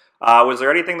ninths. Was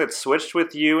there anything that switched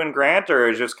with you and Grant,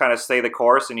 or just kind of stay the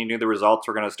course and you knew the results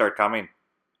were going to start coming?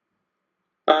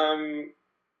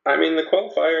 The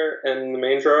qualifier and the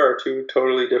main draw are two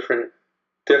totally different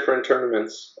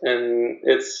tournaments, and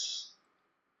it's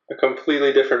a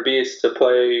completely different beast to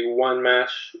play one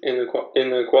match in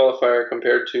the qualifier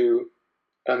compared to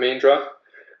a main draw,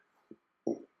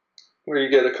 where you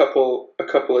get a couple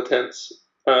attempts.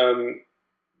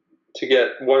 to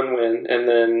get one win, and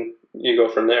then you go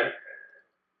from there.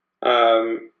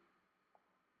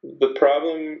 The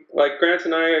problem, like Grant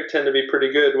and I tend to be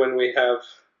pretty good when we have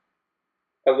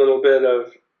a little bit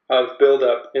of build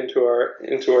up into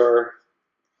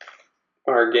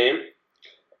our game.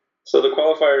 So the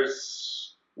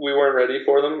qualifiers, we weren't ready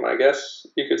for them, I guess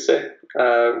you could say.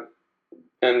 And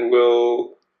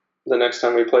the next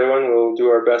time we play one, we'll do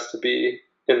our best to be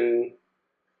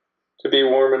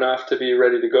warm enough to be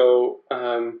ready to go.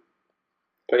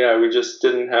 But yeah, we just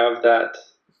didn't have that.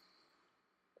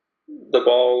 The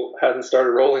ball hadn't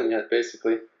started rolling yet,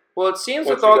 basically. Well, it seems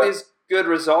with all these good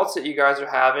results that you guys are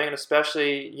having, and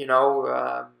especially,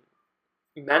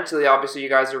 mentally, obviously you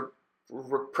guys are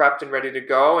prepped and ready to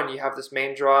go, and you have this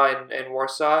main draw in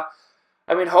Warsaw.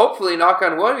 I mean, hopefully, knock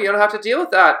on wood, you don't have to deal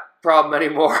with that problem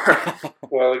anymore.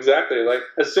 Well, exactly. Like,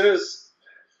 as soon as...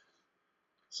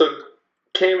 So,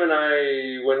 Cam and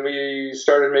I, when we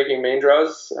started making main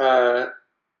draws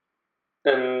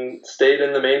and stayed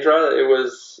in the main draw,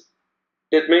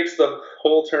 it makes the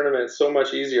whole tournament so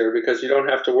much easier because you don't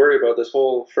have to worry about this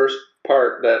whole first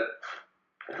part that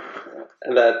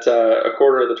a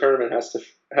quarter of the tournament has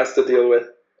to deal with.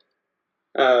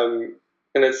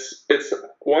 And it's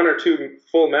one or two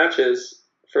full matches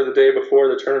for the day before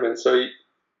the tournament. So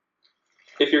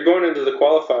if you're going into the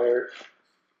qualifier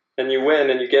and you win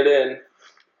and you get in,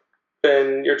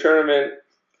 then your tournament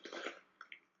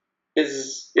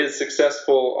is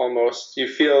successful almost. You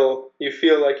feel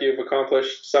like you've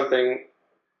accomplished something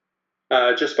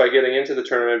just by getting into the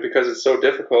tournament because it's so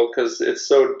difficult, because it's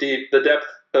so deep. The depth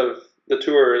of the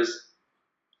tour is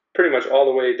pretty much all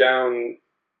the way down,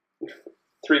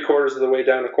 3/4 of the way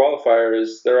down to qualifier.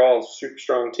 They're all super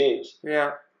strong teams.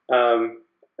 Yeah. And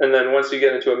then once you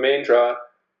get into a main draw,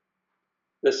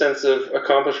 the sense of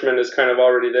accomplishment is kind of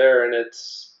already there, and it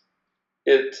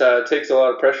takes a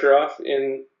lot of pressure off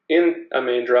in a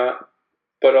main draw,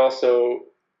 but also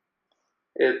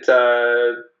there's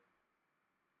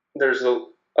a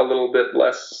little bit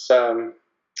less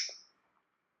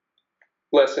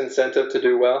incentive to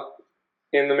do well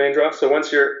in the main draw. So when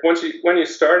you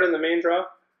start in the main draw,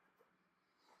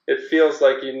 it feels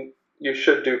like you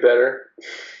should do better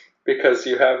because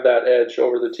you have that edge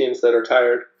over the teams that are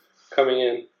tired coming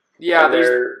in. Yeah, and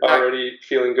they're already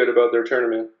feeling good about their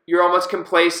tournament. You're almost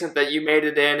complacent that you made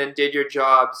it in and did your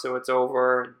job, so it's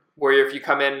over. Where if you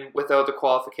come in without the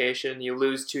qualification, you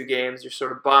lose 2 games, you're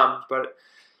sort of bummed. But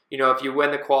if you win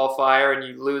the qualifier and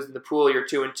you lose in the pool, you're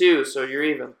 2-2, so you're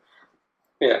even.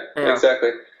 Yeah.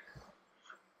 Exactly.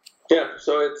 Yeah,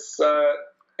 so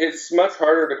it's much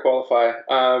harder to qualify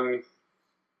and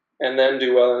then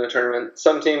do well in the tournament.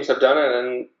 Some teams have done it,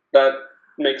 and that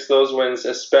makes those wins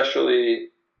especially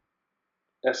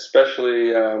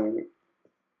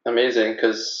amazing,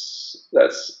 because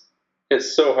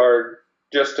it's so hard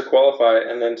just to qualify,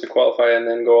 and then to qualify and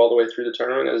then go all the way through the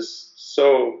tournament is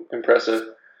so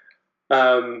impressive.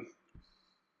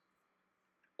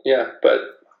 Yeah,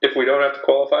 but if we don't have to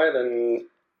qualify, then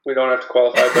we don't have to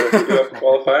qualify. But if we do have to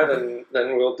qualify, then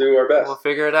we'll do our best. We'll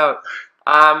figure it out.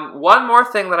 One more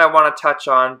thing that I want to touch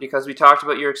on, because we talked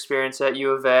about your experience at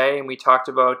U of A, and we talked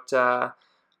about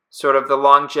sort of the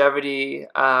longevity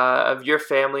of your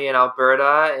family in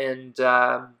Alberta and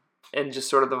just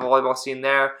sort of the volleyball scene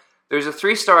there. There's a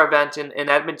 3-star event in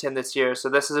Edmonton this year, so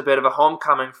this is a bit of a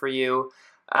homecoming for you.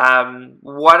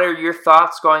 What are your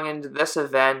thoughts going into this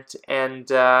event?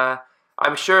 And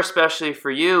I'm sure, especially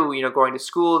for you, going to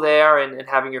school there and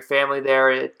having your family there,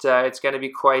 it's going to be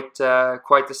quite the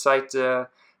sight to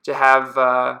have.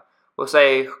 We'll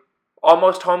say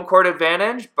almost home court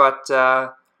advantage, but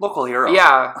local hero.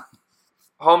 Yeah,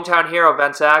 hometown hero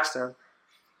Ben Saxton.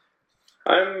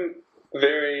 I'm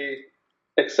very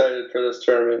excited for this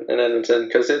tournament in Edmonton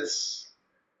because it's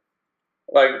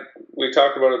like we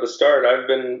talked about at the start. I've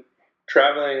been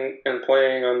traveling and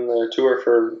playing on the tour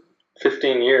for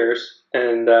 15 years,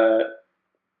 and the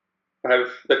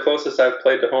closest I've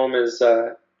played to home is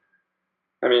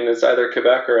it's either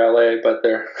Quebec or LA, but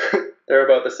they're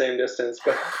about the same distance.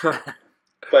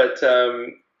 But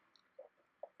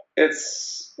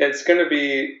it's going to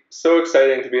be so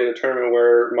exciting to be at a tournament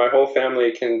where my whole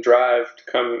family can drive to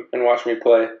come and watch me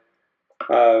play,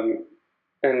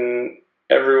 and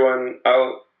everyone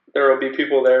there will be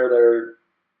people there that are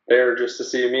there just to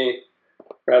see me,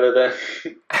 rather than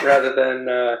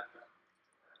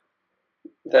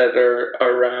that are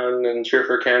around and cheer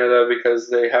for Canada because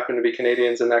they happen to be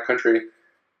Canadians in that country.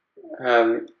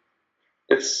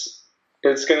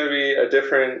 It's going to be a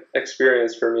different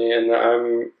experience for me, and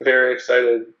I'm very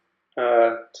excited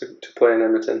to play in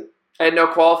Edmonton. And no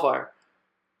qualifier.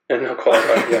 and no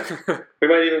qualified. Yeah, we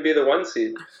might even be the 1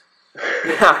 seed.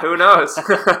 Yeah, who knows?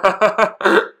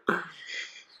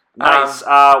 Nice.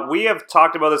 We have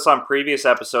talked about this on previous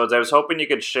episodes. I was hoping you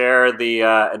could share the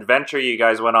adventure you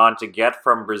guys went on to get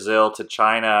from Brazil to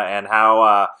China and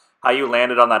how you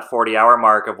landed on that 40-hour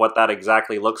mark of what that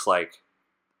exactly looks like.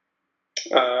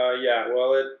 Yeah,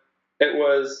 well, it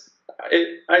was.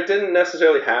 I didn't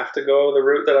necessarily have to go the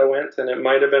route that I went, and it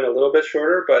might have been a little bit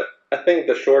shorter, but I think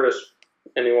the shortest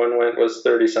anyone went was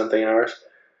 30-something hours.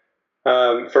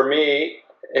 For me,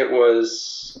 I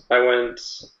went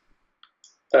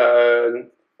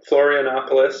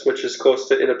Florianopolis, which is close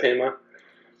to Itapema,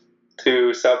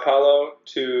 to Sao Paulo,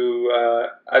 to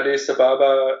Addis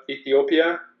Ababa,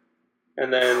 Ethiopia,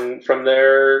 and then from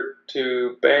there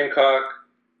to Bangkok,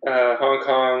 Hong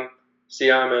Kong,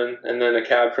 Xiamen, and then a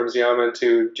cab from Xiamen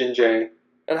to Jinjiang.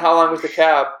 And how long was the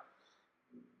cab?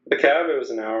 The cab, it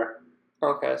was an hour.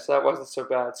 Okay, so that wasn't so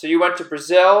bad. So you went to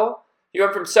Brazil. You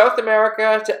went from South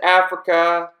America to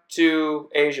Africa to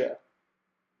Asia.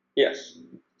 Yes.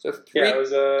 So Yeah, it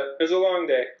was a long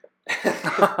day.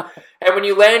 And when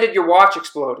you landed, your watch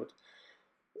exploded.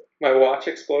 My watch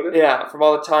exploded? Yeah, from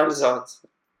all the time zones.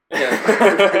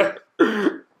 Yeah.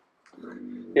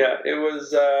 Yeah, it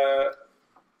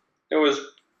was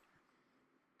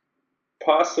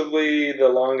possibly the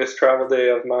longest travel day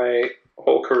of my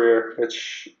whole career,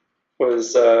 which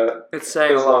was it's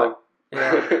saying a lot.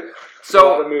 Yeah. So,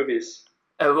 a lot of movies.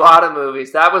 A lot of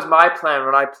movies. That was my plan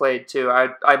when I played too.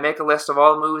 I'd make a list of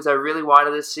all the movies I really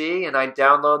wanted to see, and I'd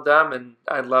download them, and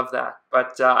I love that.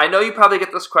 But I know you probably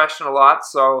get this question a lot,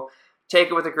 so take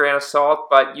it with a grain of salt.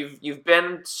 But you've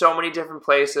been so many different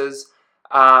places.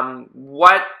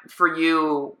 What for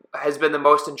you has been the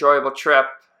most enjoyable trip,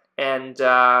 and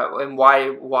why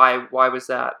was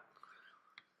that?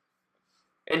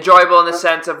 Enjoyable in the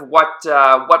sense of what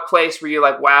place were you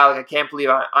like, wow, like, I can't believe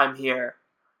I'm here?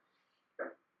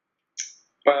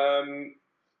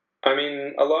 I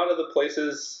mean, a lot of the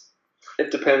places, it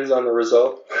depends on the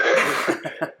result.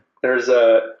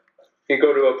 You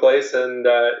go to a place, and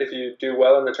if you do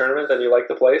well in the tournament, then you like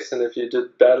the place, and if you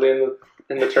did badly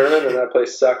in the tournament, then that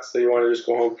place sucks, so you want to just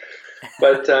go home.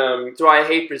 But that's why I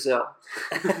hate Brazil.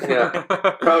 Yeah,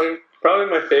 probably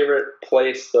my favorite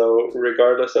place, though,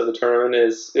 regardless of the tournament,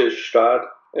 is Stade.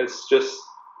 It's just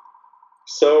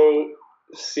so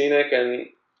scenic and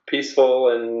peaceful,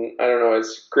 and I don't know,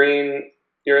 it's green.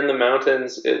 You're in the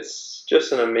mountains. It's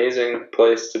just an amazing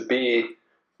place to be,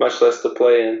 much less to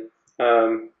play in.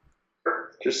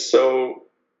 Just so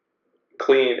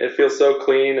clean. It feels so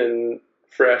clean and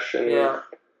fresh, and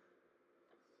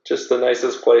just the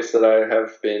nicest place that I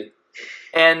have been.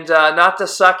 And not to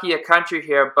suck you a country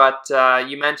here, but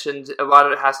you mentioned a lot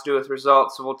of it has to do with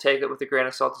results, so we'll take it with a grain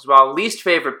of salt as well. Least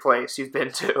favorite place you've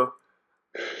been to?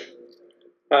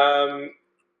 I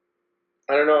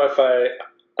don't know if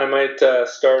I might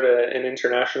start an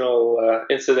international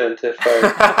incident if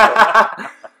I.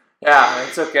 Yeah,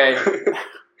 it's okay.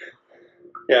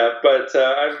 Yeah, but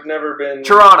I've never been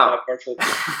Toronto.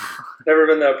 Never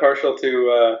been that partial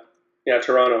to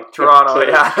Toronto. Toronto,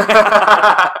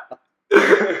 yeah.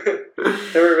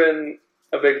 Never been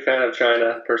a big fan of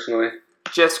China personally.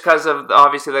 Just because of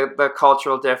obviously the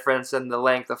cultural difference and the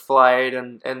length of flight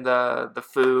and the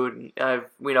food.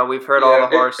 We've heard all the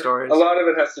horror stories. A lot of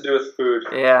it has to do with food.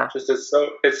 Yeah. Just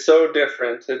it's so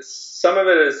different. Some of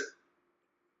it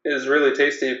is really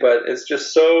tasty, but it's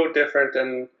just so different.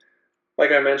 And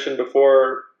like I mentioned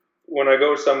before, when I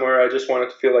go somewhere, I just want it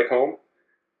to feel like home.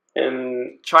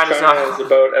 And China is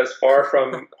about as far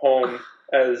from home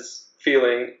as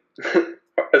feeling.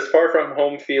 As far from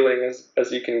home feeling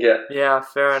as you can get. Yeah,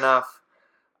 fair enough.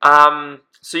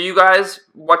 So you guys,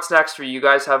 what's next for you? You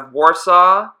guys have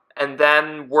Warsaw and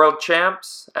then World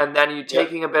Champs, and then are you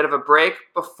taking a bit of a break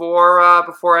before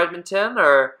Edmonton,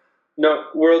 or? No,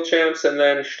 World Champs and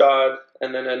then Stade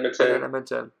and then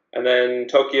Edmonton. And then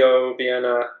Tokyo,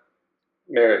 Vienna,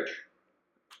 marriage.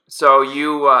 So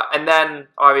you, and then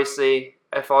obviously,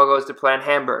 if all goes to plan,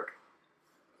 Hamburg.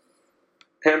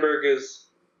 Hamburg is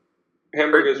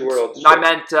World. I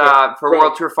meant for Rome.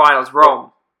 World Tour Finals,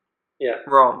 Rome. Yeah.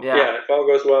 Rome, yeah. Yeah, if all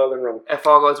goes well, then Rome. If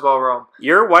all goes well, Rome.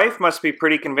 Your wife must be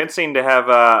pretty convincing to have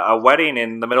a wedding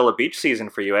in the middle of beach season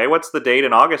for you, eh? What's the date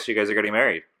in August you guys are getting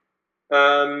married?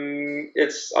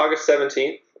 It's August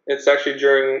 17th. It's actually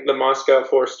during the Moscow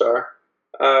 4-star.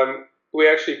 We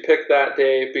actually picked that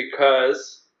day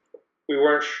because we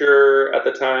weren't sure at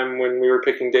the time when we were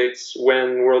picking dates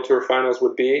when World Tour Finals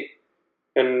would be.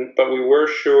 But we were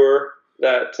sure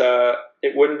that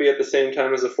it wouldn't be at the same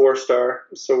time as a 4-star,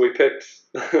 so we picked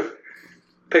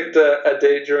picked a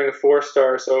date during a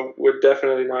 4-star, so would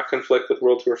definitely not conflict with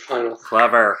World Tour finals.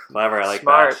 Clever. I like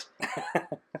Smart.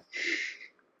 that.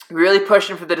 Really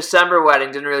pushing for the December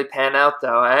wedding. Didn't really pan out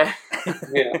though, eh?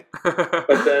 Yeah.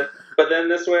 But then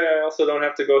this way I also don't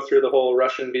have to go through the whole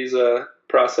Russian visa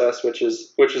process, which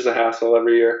is a hassle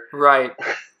every year. Right.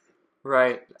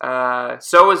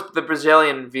 So is the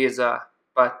Brazilian visa,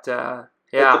 but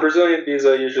But yeah. the Brazilian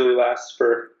visa usually lasts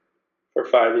for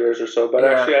 5 years or so. But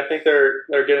actually, I think they're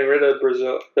getting rid of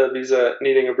the visa,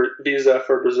 needing a visa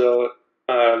for Brazil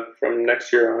from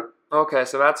next year on. Okay,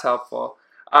 so that's helpful.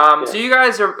 So you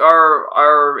guys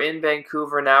are in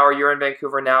Vancouver now, or you're in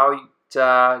Vancouver now.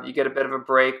 You get a bit of a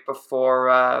break before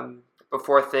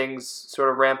things sort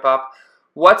of ramp up.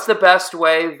 What's the best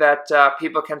way that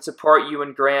people can support you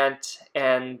and Grant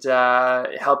and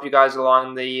help you guys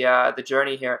along the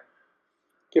journey here?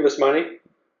 Give us money.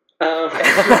 Who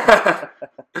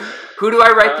do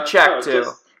I write the check to?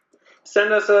 Just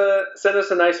send us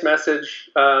a nice message.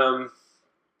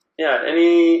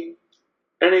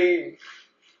 Any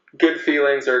good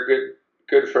feelings are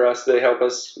good for us. They help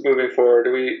us moving forward.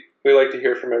 We like to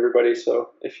hear from everybody.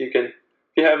 So if you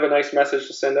have a nice message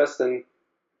to send us, then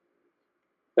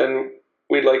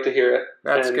we'd like to hear it.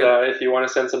 That's good. If you want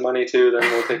to send some money too, then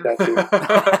we'll take that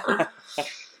too.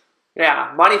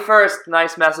 Yeah, money first.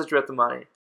 Nice message with the money.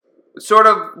 Sort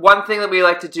of one thing that we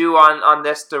like to do on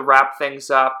this to wrap things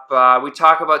up. We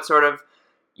talk about sort of.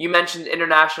 You mentioned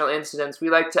international incidents. We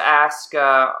like to ask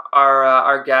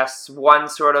our guests one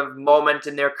sort of moment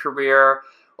in their career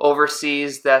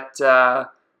overseas that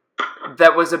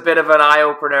was a bit of an eye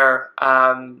opener.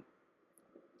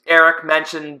 Eric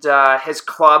mentioned his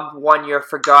club one year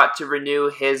forgot to renew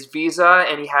his visa,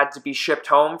 and he had to be shipped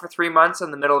home for 3 months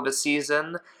in the middle of a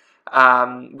season.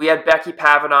 We had Becky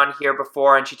Pavin on here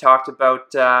before, and she talked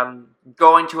about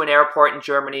going to an airport in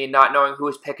Germany and not knowing who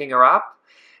was picking her up,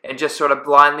 and just sort of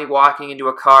blindly walking into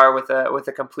a car with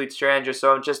a complete stranger.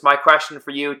 So just my question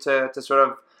for you to sort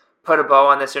of put a bow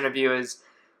on this interview is,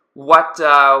 what's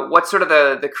sort of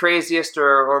the craziest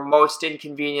or most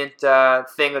inconvenient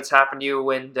thing that's happened to you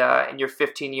in your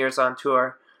 15 years on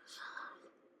tour?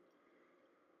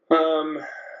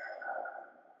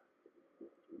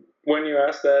 When you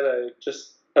ask that,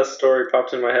 a story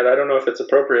pops in my head. I don't know if it's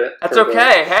appropriate. That's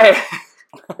okay. Hey.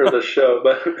 For the show,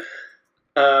 but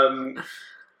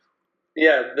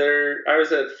I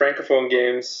was at Francophone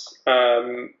Games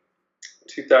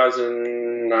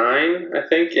 2009, I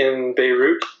think, in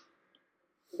Beirut.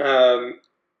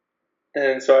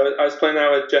 And so I was playing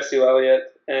that with Jesse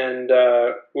Elliott, and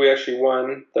we actually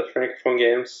won the Francophone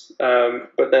Games.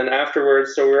 But then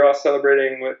afterwards, so we were all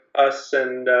celebrating with us,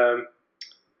 and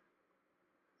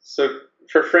so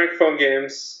for Francophone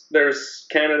Games,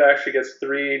 Canada actually gets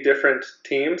 3 different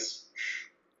teams.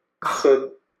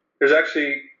 So there's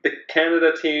actually the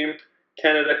Canada team,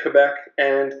 Canada Quebec,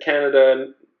 and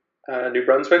Canada New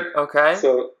Brunswick. Okay.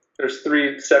 So there's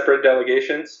 3 separate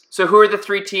delegations. So who are the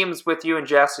 3 teams with you and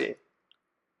Jesse?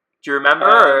 Do you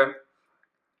remember?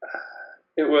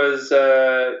 It was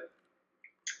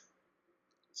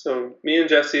so me and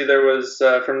Jesse. There was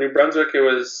from New Brunswick. It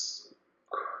was,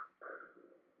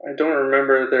 I don't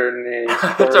remember their names.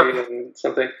 Corey and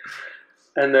something.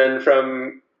 And then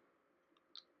that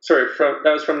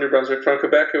was from New Brunswick. From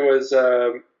Quebec, it was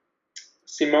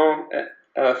Simon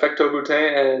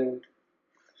Fecteau-Boutin and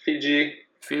Fiji.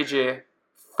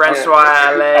 Francois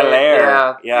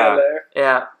Allaire.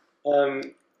 Yeah.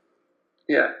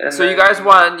 And so you guys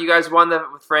won. You guys won the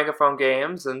Francophone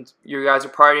Games, and you guys are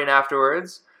partying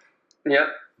afterwards. Yeah.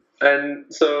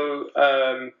 And so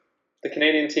the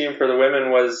Canadian team for the women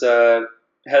was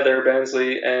Heather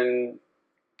Bansley and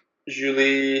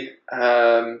Julie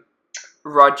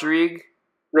Rodrigue.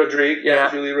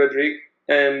 Julie Rodrigue.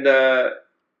 And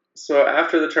so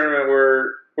after the tournament,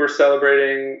 we're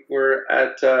celebrating. We're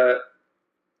at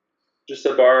just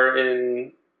a bar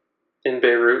in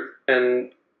Beirut,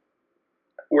 and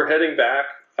we're heading back.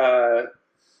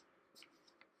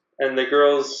 And the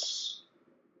girls,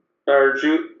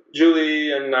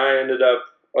 Julie and I ended up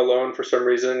alone for some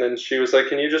reason, and she was like,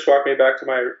 "Can you just walk me back to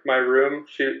my room?"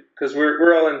 Because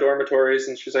we're all in dormitories,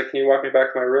 and she's like, "Can you walk me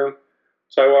back to my room?"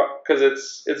 So I walk, because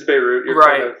it's Beirut. You're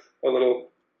kind of a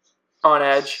little on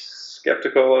edge,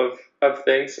 skeptical of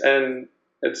things, and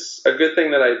it's a good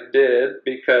thing that I did,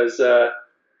 because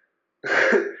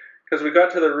we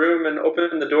got to the room and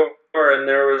opened the door, and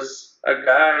there was a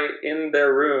guy in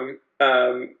their room.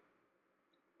 I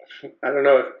don't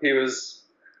know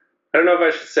if I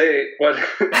should say what.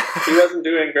 He wasn't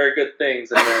doing very good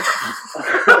things in there.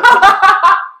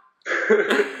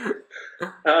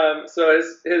 So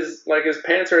his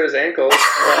pants are at his ankles,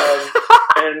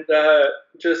 and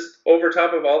just over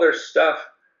top of all their stuff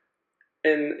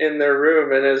in their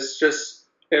room, and it was just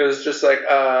like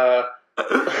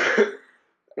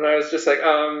and I was just like,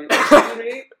 excuse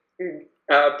me,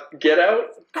 get out,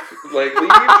 like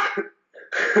leave.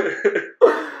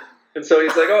 And so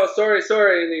he's like, oh,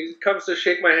 sorry, and he comes to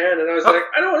shake my hand, and I was like,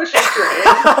 I don't want to shake your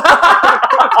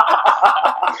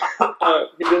hand.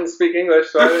 He didn't speak English,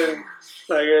 so I didn't.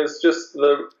 Like, it was just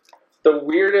the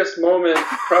weirdest moment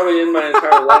probably in my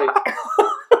entire life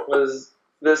was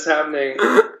this happening,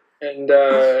 and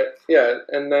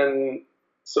and then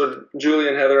so Julie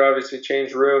and Heather obviously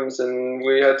changed rooms, and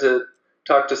we had to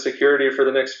talk to security for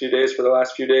the next few days, for the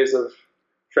last few days of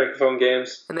Francophone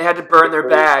games, and they had to burn their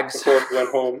bags before we went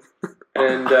home.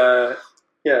 And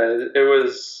it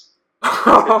was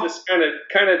it just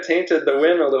kind of tainted the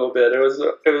win a little bit. It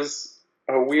was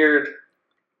a weird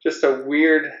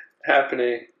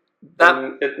happening,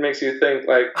 and it makes you think,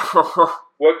 like,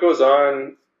 what goes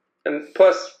on. And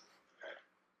plus,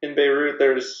 in Beirut,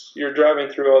 you're driving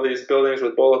through all these buildings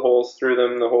with bullet holes through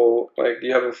them. The whole, like,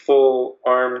 you have a full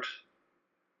armed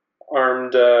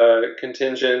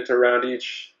contingent around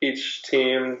each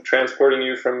team, transporting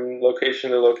you from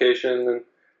location to location, and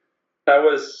that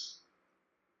was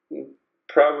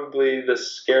probably the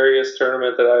scariest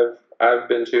tournament that I've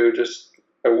been to. Just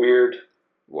a weird,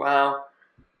 wow,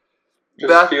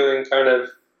 feeling kind of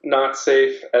not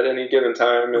safe at any given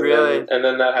time, and really,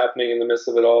 then that happening in the midst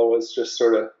of it all was just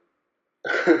sort of.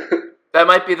 That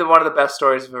might be one of the best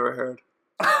stories I've ever heard.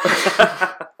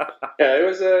 Yeah, it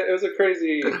was a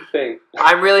crazy thing.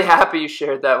 I'm really happy you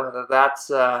shared that with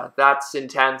us. That's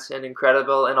intense and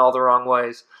incredible in all the wrong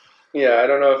ways. Yeah, I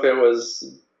don't know if it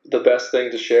was the best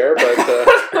thing to share, but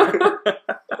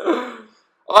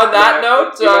on that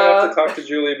note, you might have to talk to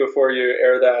Julie before you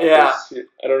air that. Yeah,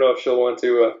 I don't know if she'll want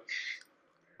to.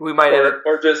 We might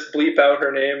or just bleep out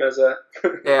her name as a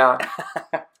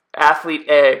athlete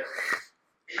A.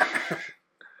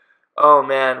 Oh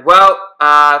man! Well,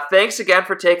 thanks again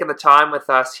for taking the time with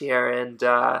us here, and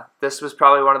this was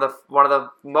probably one of the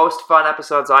most fun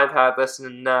episodes I've had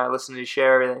listening to you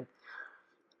share everything.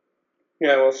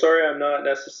 Yeah, well, sorry I'm not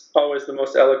always the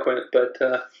most eloquent, but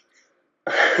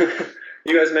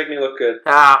you guys make me look good.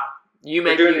 You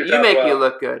make you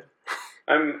look good.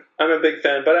 I'm a big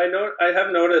fan, but I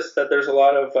have noticed that there's a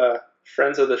lot of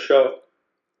friends of the show.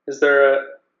 Is there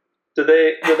do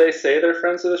they say they're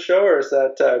friends of the show, or is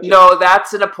that No,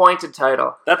 that's an appointed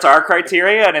title. That's our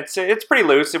criteria, and it's pretty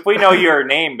loose. If we know your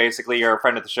name, basically, you're a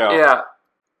friend of the show. Yeah.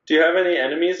 Do you have any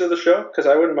enemies of the show? Because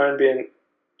I wouldn't mind being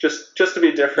just to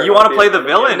be different. You want to play the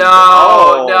villain?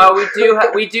 No,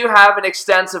 we do have an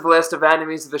extensive list of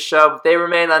enemies of the show, but they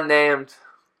remain unnamed.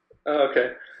 Oh,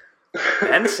 okay.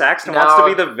 Ben Saxton wants to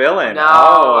be the villain. No,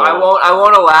 I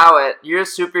won't allow it. You're a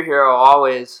superhero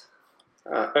always.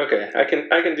 Okay, I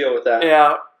can deal with that.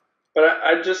 Yeah, but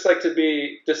I'd just like to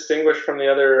be distinguished from the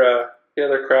other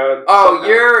crowd. Oh, somehow.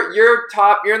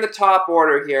 You're in the top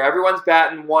order here. Everyone's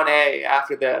batting 1A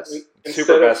after this. Instead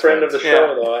super of friend of the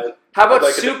show, though. How about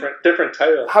a different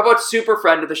title? How about super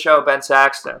friend of the show, Ben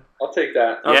Saxton? I'll take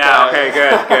that. Okay. Yeah. Okay.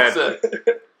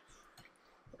 Good.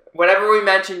 Whenever we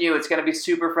mention you, it's going to be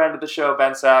super friend of the show,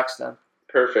 Ben Saxton.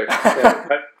 Perfect. Yeah.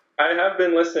 I have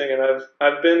been listening, and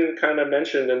I've been kind of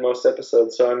mentioned in most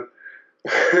episodes, so I'm.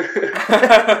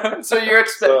 So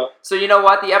you know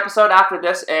what? The episode after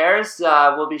this airs,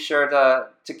 we'll be sure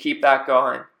to keep that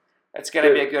going. It's going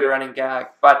to be a good running gag.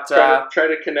 But try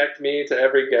to connect me to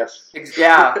every guest.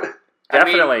 Yeah.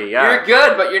 Definitely, yeah. You're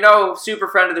good, but you're no super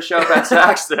friend of the show, Ben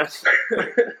Saxton.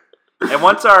 And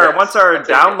once our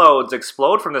downloads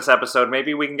explode from this episode,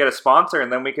 maybe we can get a sponsor,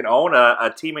 and then we can own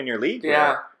a team in your league.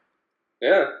 Yeah.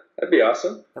 Yeah, that'd be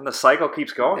awesome. And the cycle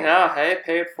keeps going. Yeah, hey,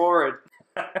 pay it forward.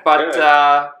 But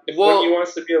if when he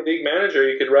wants to be a league manager,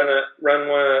 you could run an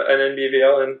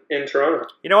NBVL in Toronto.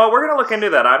 You know what? We're gonna look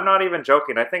into that. I'm not even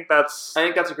joking. I think that's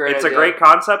a great. It's idea. a great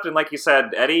concept, and like you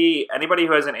said, anybody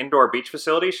who has an indoor beach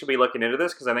facility should be looking into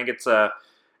this, because I think it's a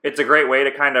great way to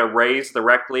kind of raise the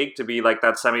rec league to be like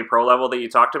that semi-pro level that you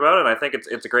talked about, and I think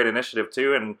it's a great initiative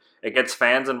too, and it gets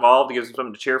fans involved, it gives them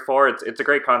something to cheer for. It's a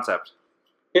great concept.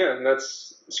 Yeah, and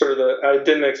that's sort of I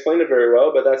didn't explain it very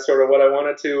well, but that's sort of what I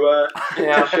wanted to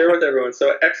share with everyone.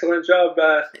 So excellent job.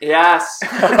 Yes.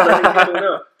 Letting people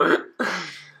know.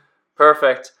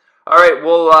 Perfect. All right,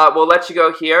 we'll let you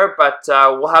go here, but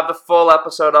we'll have the full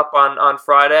episode up on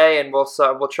Friday, and we'll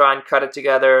try and cut it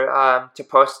together to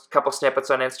post a couple snippets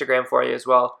on Instagram for you as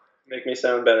well. Make me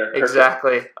sound better.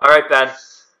 Exactly. Perfect. All right, Ben.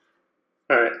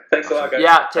 All right. Thanks a lot, guys.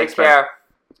 Yeah. Take care.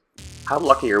 How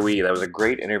lucky are we? That was a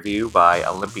great interview by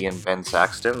Olympian Ben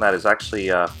Saxton. That is actually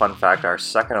a fun fact, our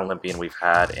second Olympian we've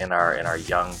had in our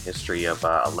young history of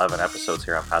 11 episodes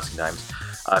here on Passing Dimes.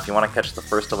 If you want to catch the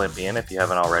first Olympian, if you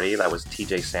haven't already, that was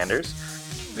TJ Sanders.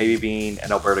 Maybe being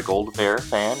an Alberta Gold Bear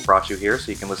fan brought you here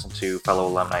so you can listen to fellow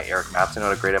alumni Eric Matson, who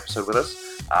had a great episode with us.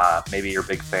 Maybe you're a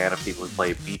big fan of people who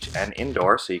play beach and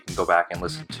indoor, so you can go back and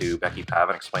listen to Becky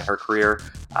Pavin explain her career.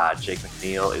 Jake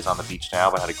McNeil is on the beach now,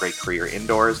 but had a great career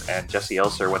indoors, and Jesse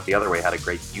Elser went the other way, had a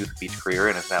great youth beach career,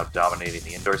 and is now dominating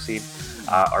the indoor scene.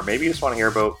 Or maybe you just want to hear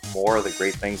about more of the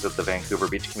great things that the Vancouver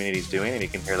beach community is doing, and you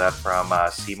can hear that from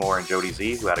Seymour and Jody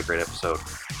Z, who had a great episode.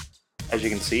 As you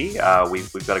can see,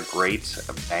 we've got a great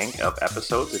bank of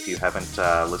episodes if you haven't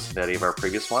listened to any of our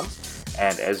previous ones.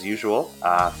 And as usual,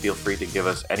 feel free to give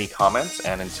us any comments,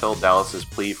 and until Dallas's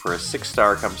plea for a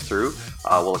 6-star comes through,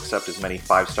 we'll accept as many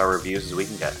 5-star reviews as we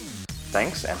can get.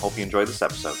 Thanks, and hope you enjoyed this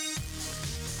episode.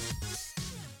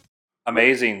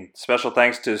 Amazing. Special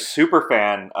thanks to super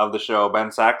fan of the show,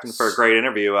 Ben Saxton, for a great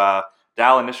interview.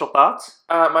 Dal, initial thoughts?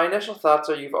 My initial thoughts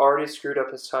are you've already screwed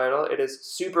up his title. It is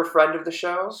Super Friend of the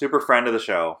Show. Super friend of the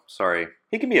show. Sorry.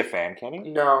 He can be a fan, can he?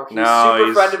 No, he's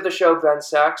Friend of the Show, Ben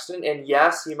Saxton, and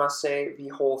yes, he must say the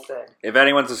whole thing. If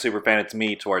anyone's a super fan, it's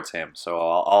me towards him, so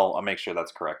I'll make sure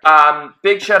that's correct.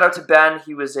 Big shout out to Ben.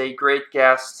 He was a great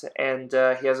guest, and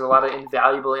he has a lot of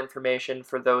invaluable information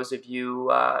for those of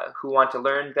you who want to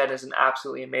learn. Ben is an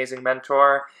absolutely amazing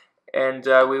mentor. And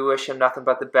we wish him nothing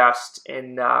but the best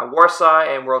in Warsaw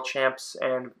and World Champs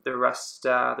and the rest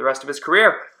of his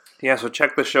career. Yeah, so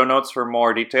check the show notes for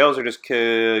more details, or just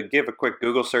give a quick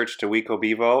Google search to Wico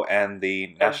Bevo and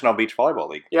the National Beach Volleyball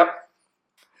League. Yep.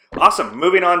 Awesome.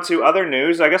 Moving on to other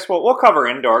news. I guess we'll cover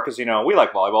indoor because, we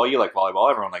like volleyball. You like volleyball.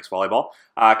 Everyone likes volleyball.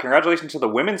 Congratulations to the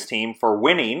women's team for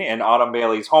winning in Autumn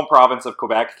Bailey's home province of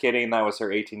Quebec. Kidding, that was her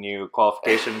 18U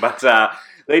qualification. But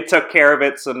they took care of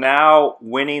it. So now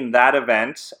winning that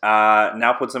event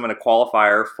now puts them in a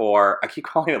qualifier for, I keep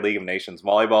calling it League of Nations,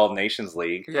 Volleyball Nations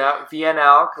League. Yeah,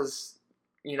 VNL, because,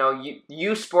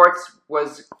 U Sports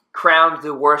was crowned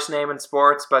the worst name in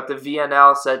sports, but the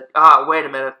VNL said, wait a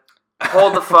minute.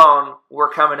 Hold the phone. We're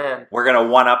coming in. We're going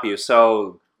to one-up you.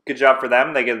 So good job for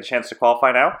them. They get a chance to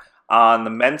qualify now. On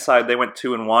the men's side, they went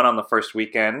 2-1 on the first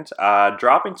weekend,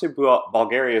 dropping to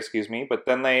Bulgaria, but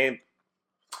then they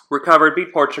recovered,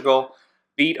 beat Portugal,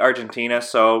 beat Argentina.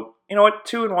 So, you know what?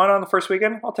 2-1 on the first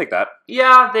weekend. I'll take that.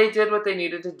 Yeah, they did what they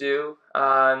needed to do.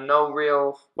 No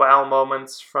real wow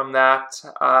moments from that.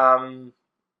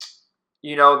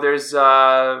 There's...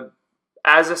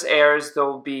 as this airs,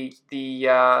 there'll be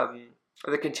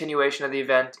the continuation of the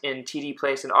event in TD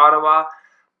Place in Ottawa,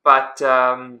 but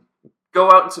go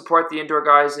out and support the indoor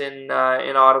guys in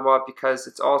Ottawa because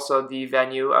it's also the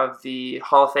venue of the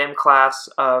Hall of Fame class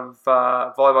of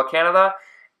Volleyball Canada,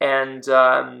 and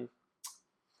a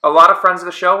lot of friends of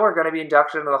the show are going to be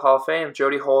inducted into the Hall of Fame.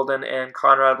 Jody Holden and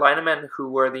Conrad Leineman, who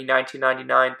were the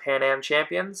 1999 Pan Am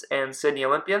champions and Sydney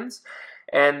Olympians,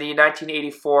 and the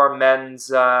 1984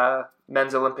 men's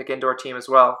Olympic indoor team as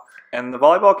well. And the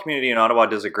volleyball community in Ottawa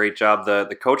does a great job.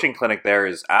 The coaching clinic there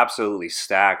is absolutely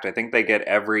stacked. I think they get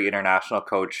every international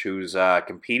coach who's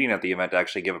competing at the event to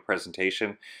actually give a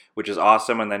presentation, which is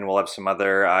awesome. And then we'll have some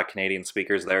other Canadian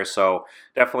speakers there. So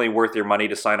definitely worth your money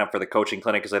to sign up for the coaching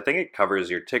clinic because I think it covers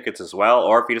your tickets as well.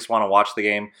 Or if you just want to watch the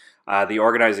game, the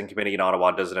organizing committee in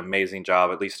Ottawa does an amazing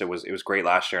job. At least it was great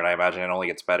last year, and I imagine it only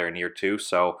gets better in year 2.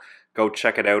 So go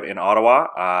check it out in Ottawa.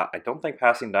 I don't think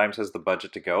Passing Dimes has the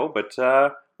budget to go, but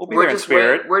we'll be there in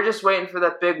spirit. We're just waiting for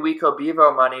that big Wico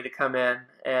Bevo money to come in,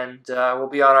 and we'll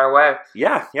be on our way.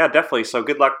 Yeah, definitely. So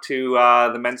good luck to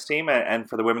the men's team and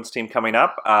for the women's team coming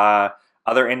up.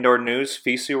 Other indoor news,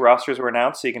 FISU rosters were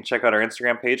announced, so you can check out our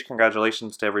Instagram page.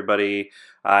 Congratulations to everybody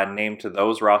named to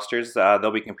those rosters.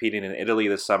 They'll be competing in Italy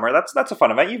this summer. That's a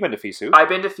fun event. You've been to FISU. I've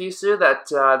been to FISU.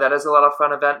 That is a lot of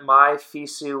fun event. My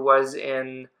FISU was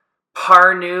in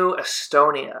Parnu,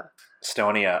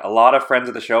 Estonia. A lot of friends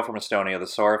of the show from Estonia. The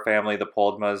Sora family, the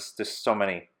Poldmas, just so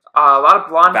many. A lot of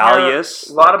blonde Valius,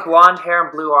 hair. A lot of blonde hair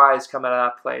and blue eyes come out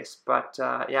of that place. But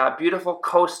beautiful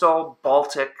coastal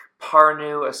Baltic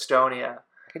Parnu, Estonia.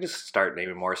 I can just start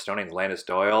naming more Estonians. Landis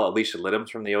Doyle, Alicia Liddams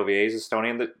from the OVA's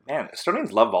Estonian. Man,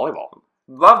 Estonians love volleyball.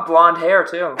 Love blonde hair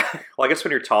too. Well, I guess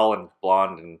when you're tall and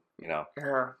blonde and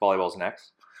volleyball's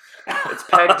next. It's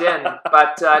pegged in.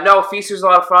 But no, FISU's a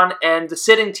lot of fun, and the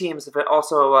sitting teams have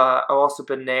also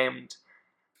been named.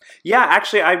 Yeah,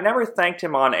 actually, I've never thanked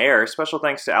him on air. Special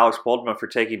thanks to Alex Poldma for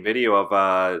taking video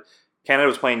of Canada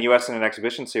was playing U.S. in an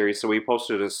exhibition series, so we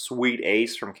posted a sweet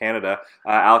ace from Canada.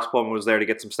 Alex Pullman was there to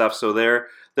get some stuff, so they're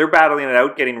battling it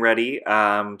out, getting ready.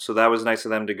 So that was nice of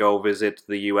them to go visit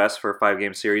the U.S. for a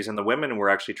 5-game series, and the women were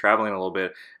actually traveling a little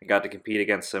bit and got to compete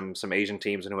against some Asian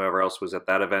teams and whoever else was at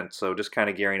that event. So just kind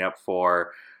of gearing up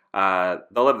for.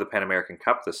 They'll have the Pan American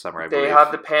Cup this summer, I believe. They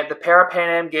have the Para Pan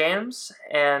Am Games,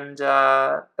 and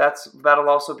that'll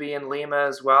also be in Lima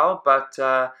as well.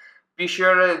 But be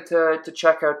sure to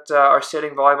check out our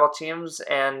sitting volleyball teams,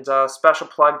 and special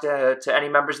plug to any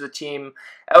members of the team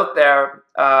out there.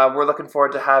 We're looking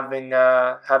forward to having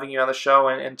you on the show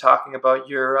and talking about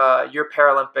your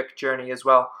Paralympic journey as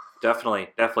well. Definitely,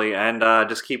 and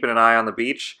just keeping an eye on the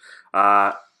beach.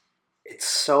 It's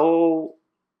so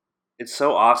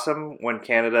awesome when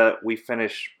Canada, we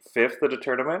finish 5th at a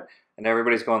tournament and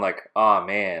everybody's going like, oh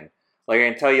man. Like I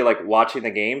can tell you, like watching the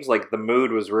games, like the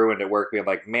mood was ruined at work being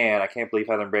like, man, I can't believe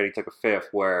Heather and Brady took a 5th,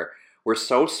 where we're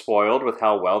so spoiled with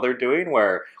how well they're doing,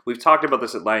 where we've talked about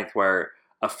this at length, where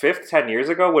a 5th 10 years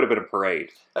ago would have been a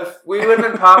parade. We would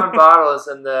have been popping bottles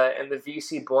in the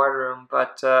VC boardroom,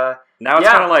 but now it's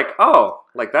kind of like, oh,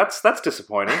 like that's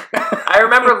disappointing. I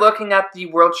remember looking at the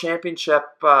World Championship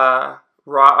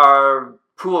our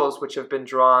pools which have been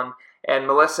drawn, and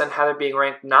Melissa and Heather being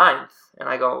ranked 9th, and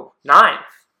I go, 9th?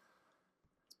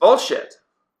 Bullshit.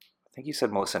 I think you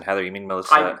said Melissa and Heather. You mean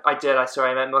Melissa? I did. I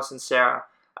meant Melissa and Sarah.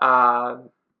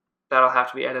 That'll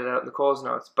have to be edited out in the Coles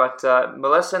notes. But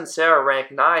Melissa and Sarah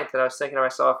ranked 9th, and I was thinking to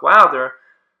myself, wow, they're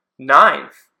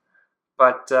 9th.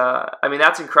 But I mean,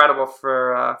 that's incredible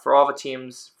for all the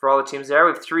teams. For all the teams there,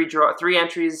 we have 3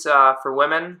 entries for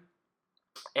women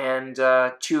and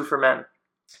 2 for men.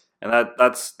 And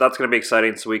that's going to be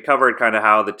exciting. So we covered kind of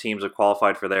how the teams have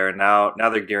qualified for there, and now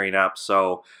they're gearing up.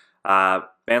 So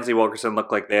Bansley Wilkerson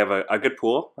look like they have a good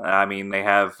pool. I mean, they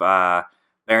have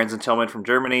Behrens and Tillman from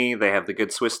Germany. They have the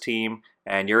good Swiss team,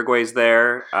 and Uruguay's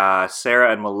there.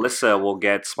 Sarah and Melissa will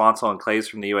get Sponsel and Clays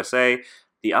from the USA.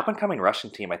 The up-and-coming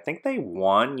Russian team, I think they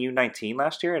won U19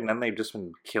 last year, and then they've just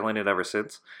been killing it ever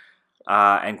since.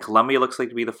 And Colombia looks like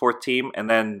to be the 4th team. And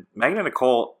then Megan and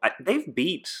Nicole, they've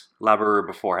beat Laboureur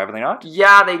before, haven't they not?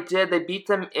 Yeah, they did. They beat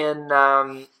them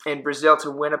in Brazil to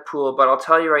win a pool. But I'll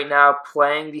tell you right now,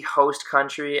 playing the host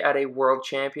country at a world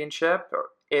championship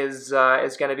is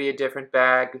going to be a different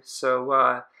bag.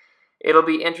 So it'll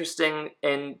be interesting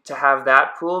to have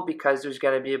that pool, because there's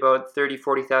going to be about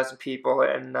 40,000 people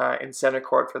in center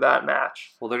court for that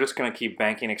match. Well, they're just going to keep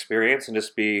banking experience and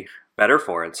just be better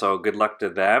for it. So good luck to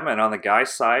them. And on the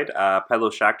guys' side, Pedlo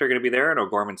Shakhtar going to be there, and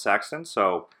O'Gorman Saxton.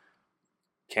 So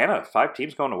Canada, 5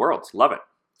 teams going to Worlds. Love it.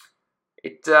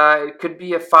 It could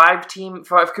be a 5-team.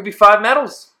 Could be 5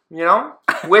 medals. You know,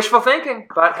 wishful thinking,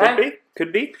 but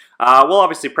could be. We'll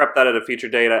obviously prep that at a future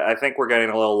date. I think we're getting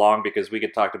a little long because we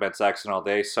could talk to Ben Saxton all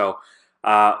day. So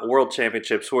World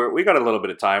Championships, we got a little bit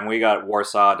of time. We got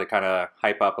Warsaw to kind of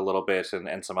hype up a little bit,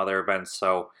 and some other events.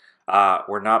 So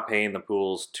we're not paying the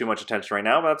pools too much attention right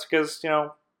now, but that's because, you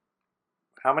know,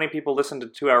 how many people listen to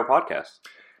 2-hour podcasts?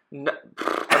 No,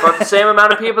 about the same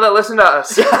amount of people that listen to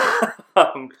us.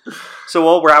 So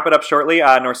we'll wrap it up shortly.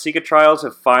 NORCECA trials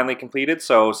have finally completed,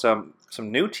 so some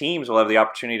new teams will have the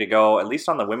opportunity to go, at least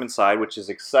on the women's side, which is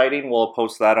exciting. We'll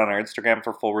post that on our Instagram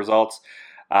for full results.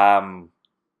 I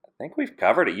think we've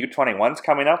covered it. U21's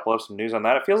coming up. We'll have some news on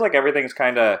that. It feels like everything's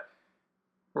kind of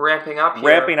ramping up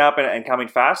and coming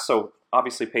fast, so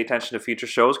obviously pay attention to future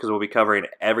shows because we'll be covering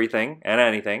everything and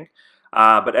anything.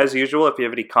 But as usual, if you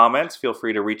have any comments, feel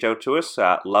free to reach out to us.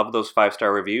 Love those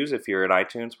 5-star reviews. If you're an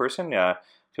iTunes person,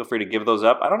 feel free to give those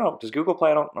up. I don't know. Does Google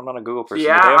Play? I'm not a Google person.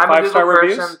 Yeah, do they have I'm a Google 5-star person.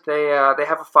 reviews? They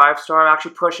have a 5-star. I'm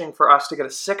actually pushing for us to get a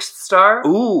 6th star.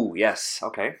 Ooh, yes.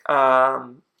 Okay.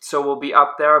 So we'll be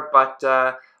up there. But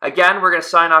again, we're going to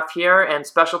sign off here. And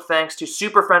special thanks to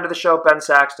super friend of the show, Ben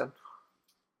Saxton.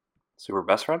 Super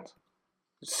best friends?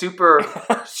 Super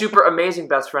amazing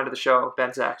best friend of the show,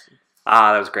 Ben Saxton.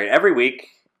 That was great. Every week,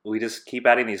 we just keep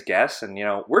adding these guests, and, you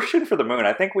know, we're shooting for the moon.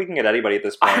 I think we can get anybody at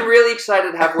this point. I'm really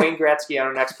excited to have Wayne Gretzky on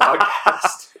our next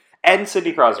podcast. And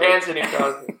Sidney Crosby.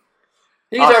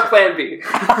 He's our plan B.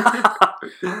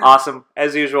 Awesome.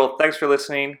 As usual, thanks for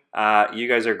listening. You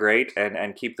guys are great,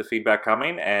 and keep the feedback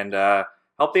coming, and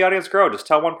help the audience grow. Just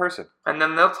tell one person. And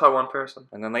then they'll tell one person.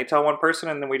 And then they tell one person,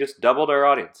 and then we just doubled our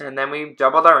audience. And then we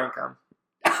doubled our income.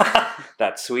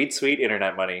 That sweet, sweet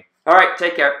internet money. All right,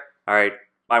 take care. All right.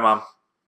 Bye, Mom.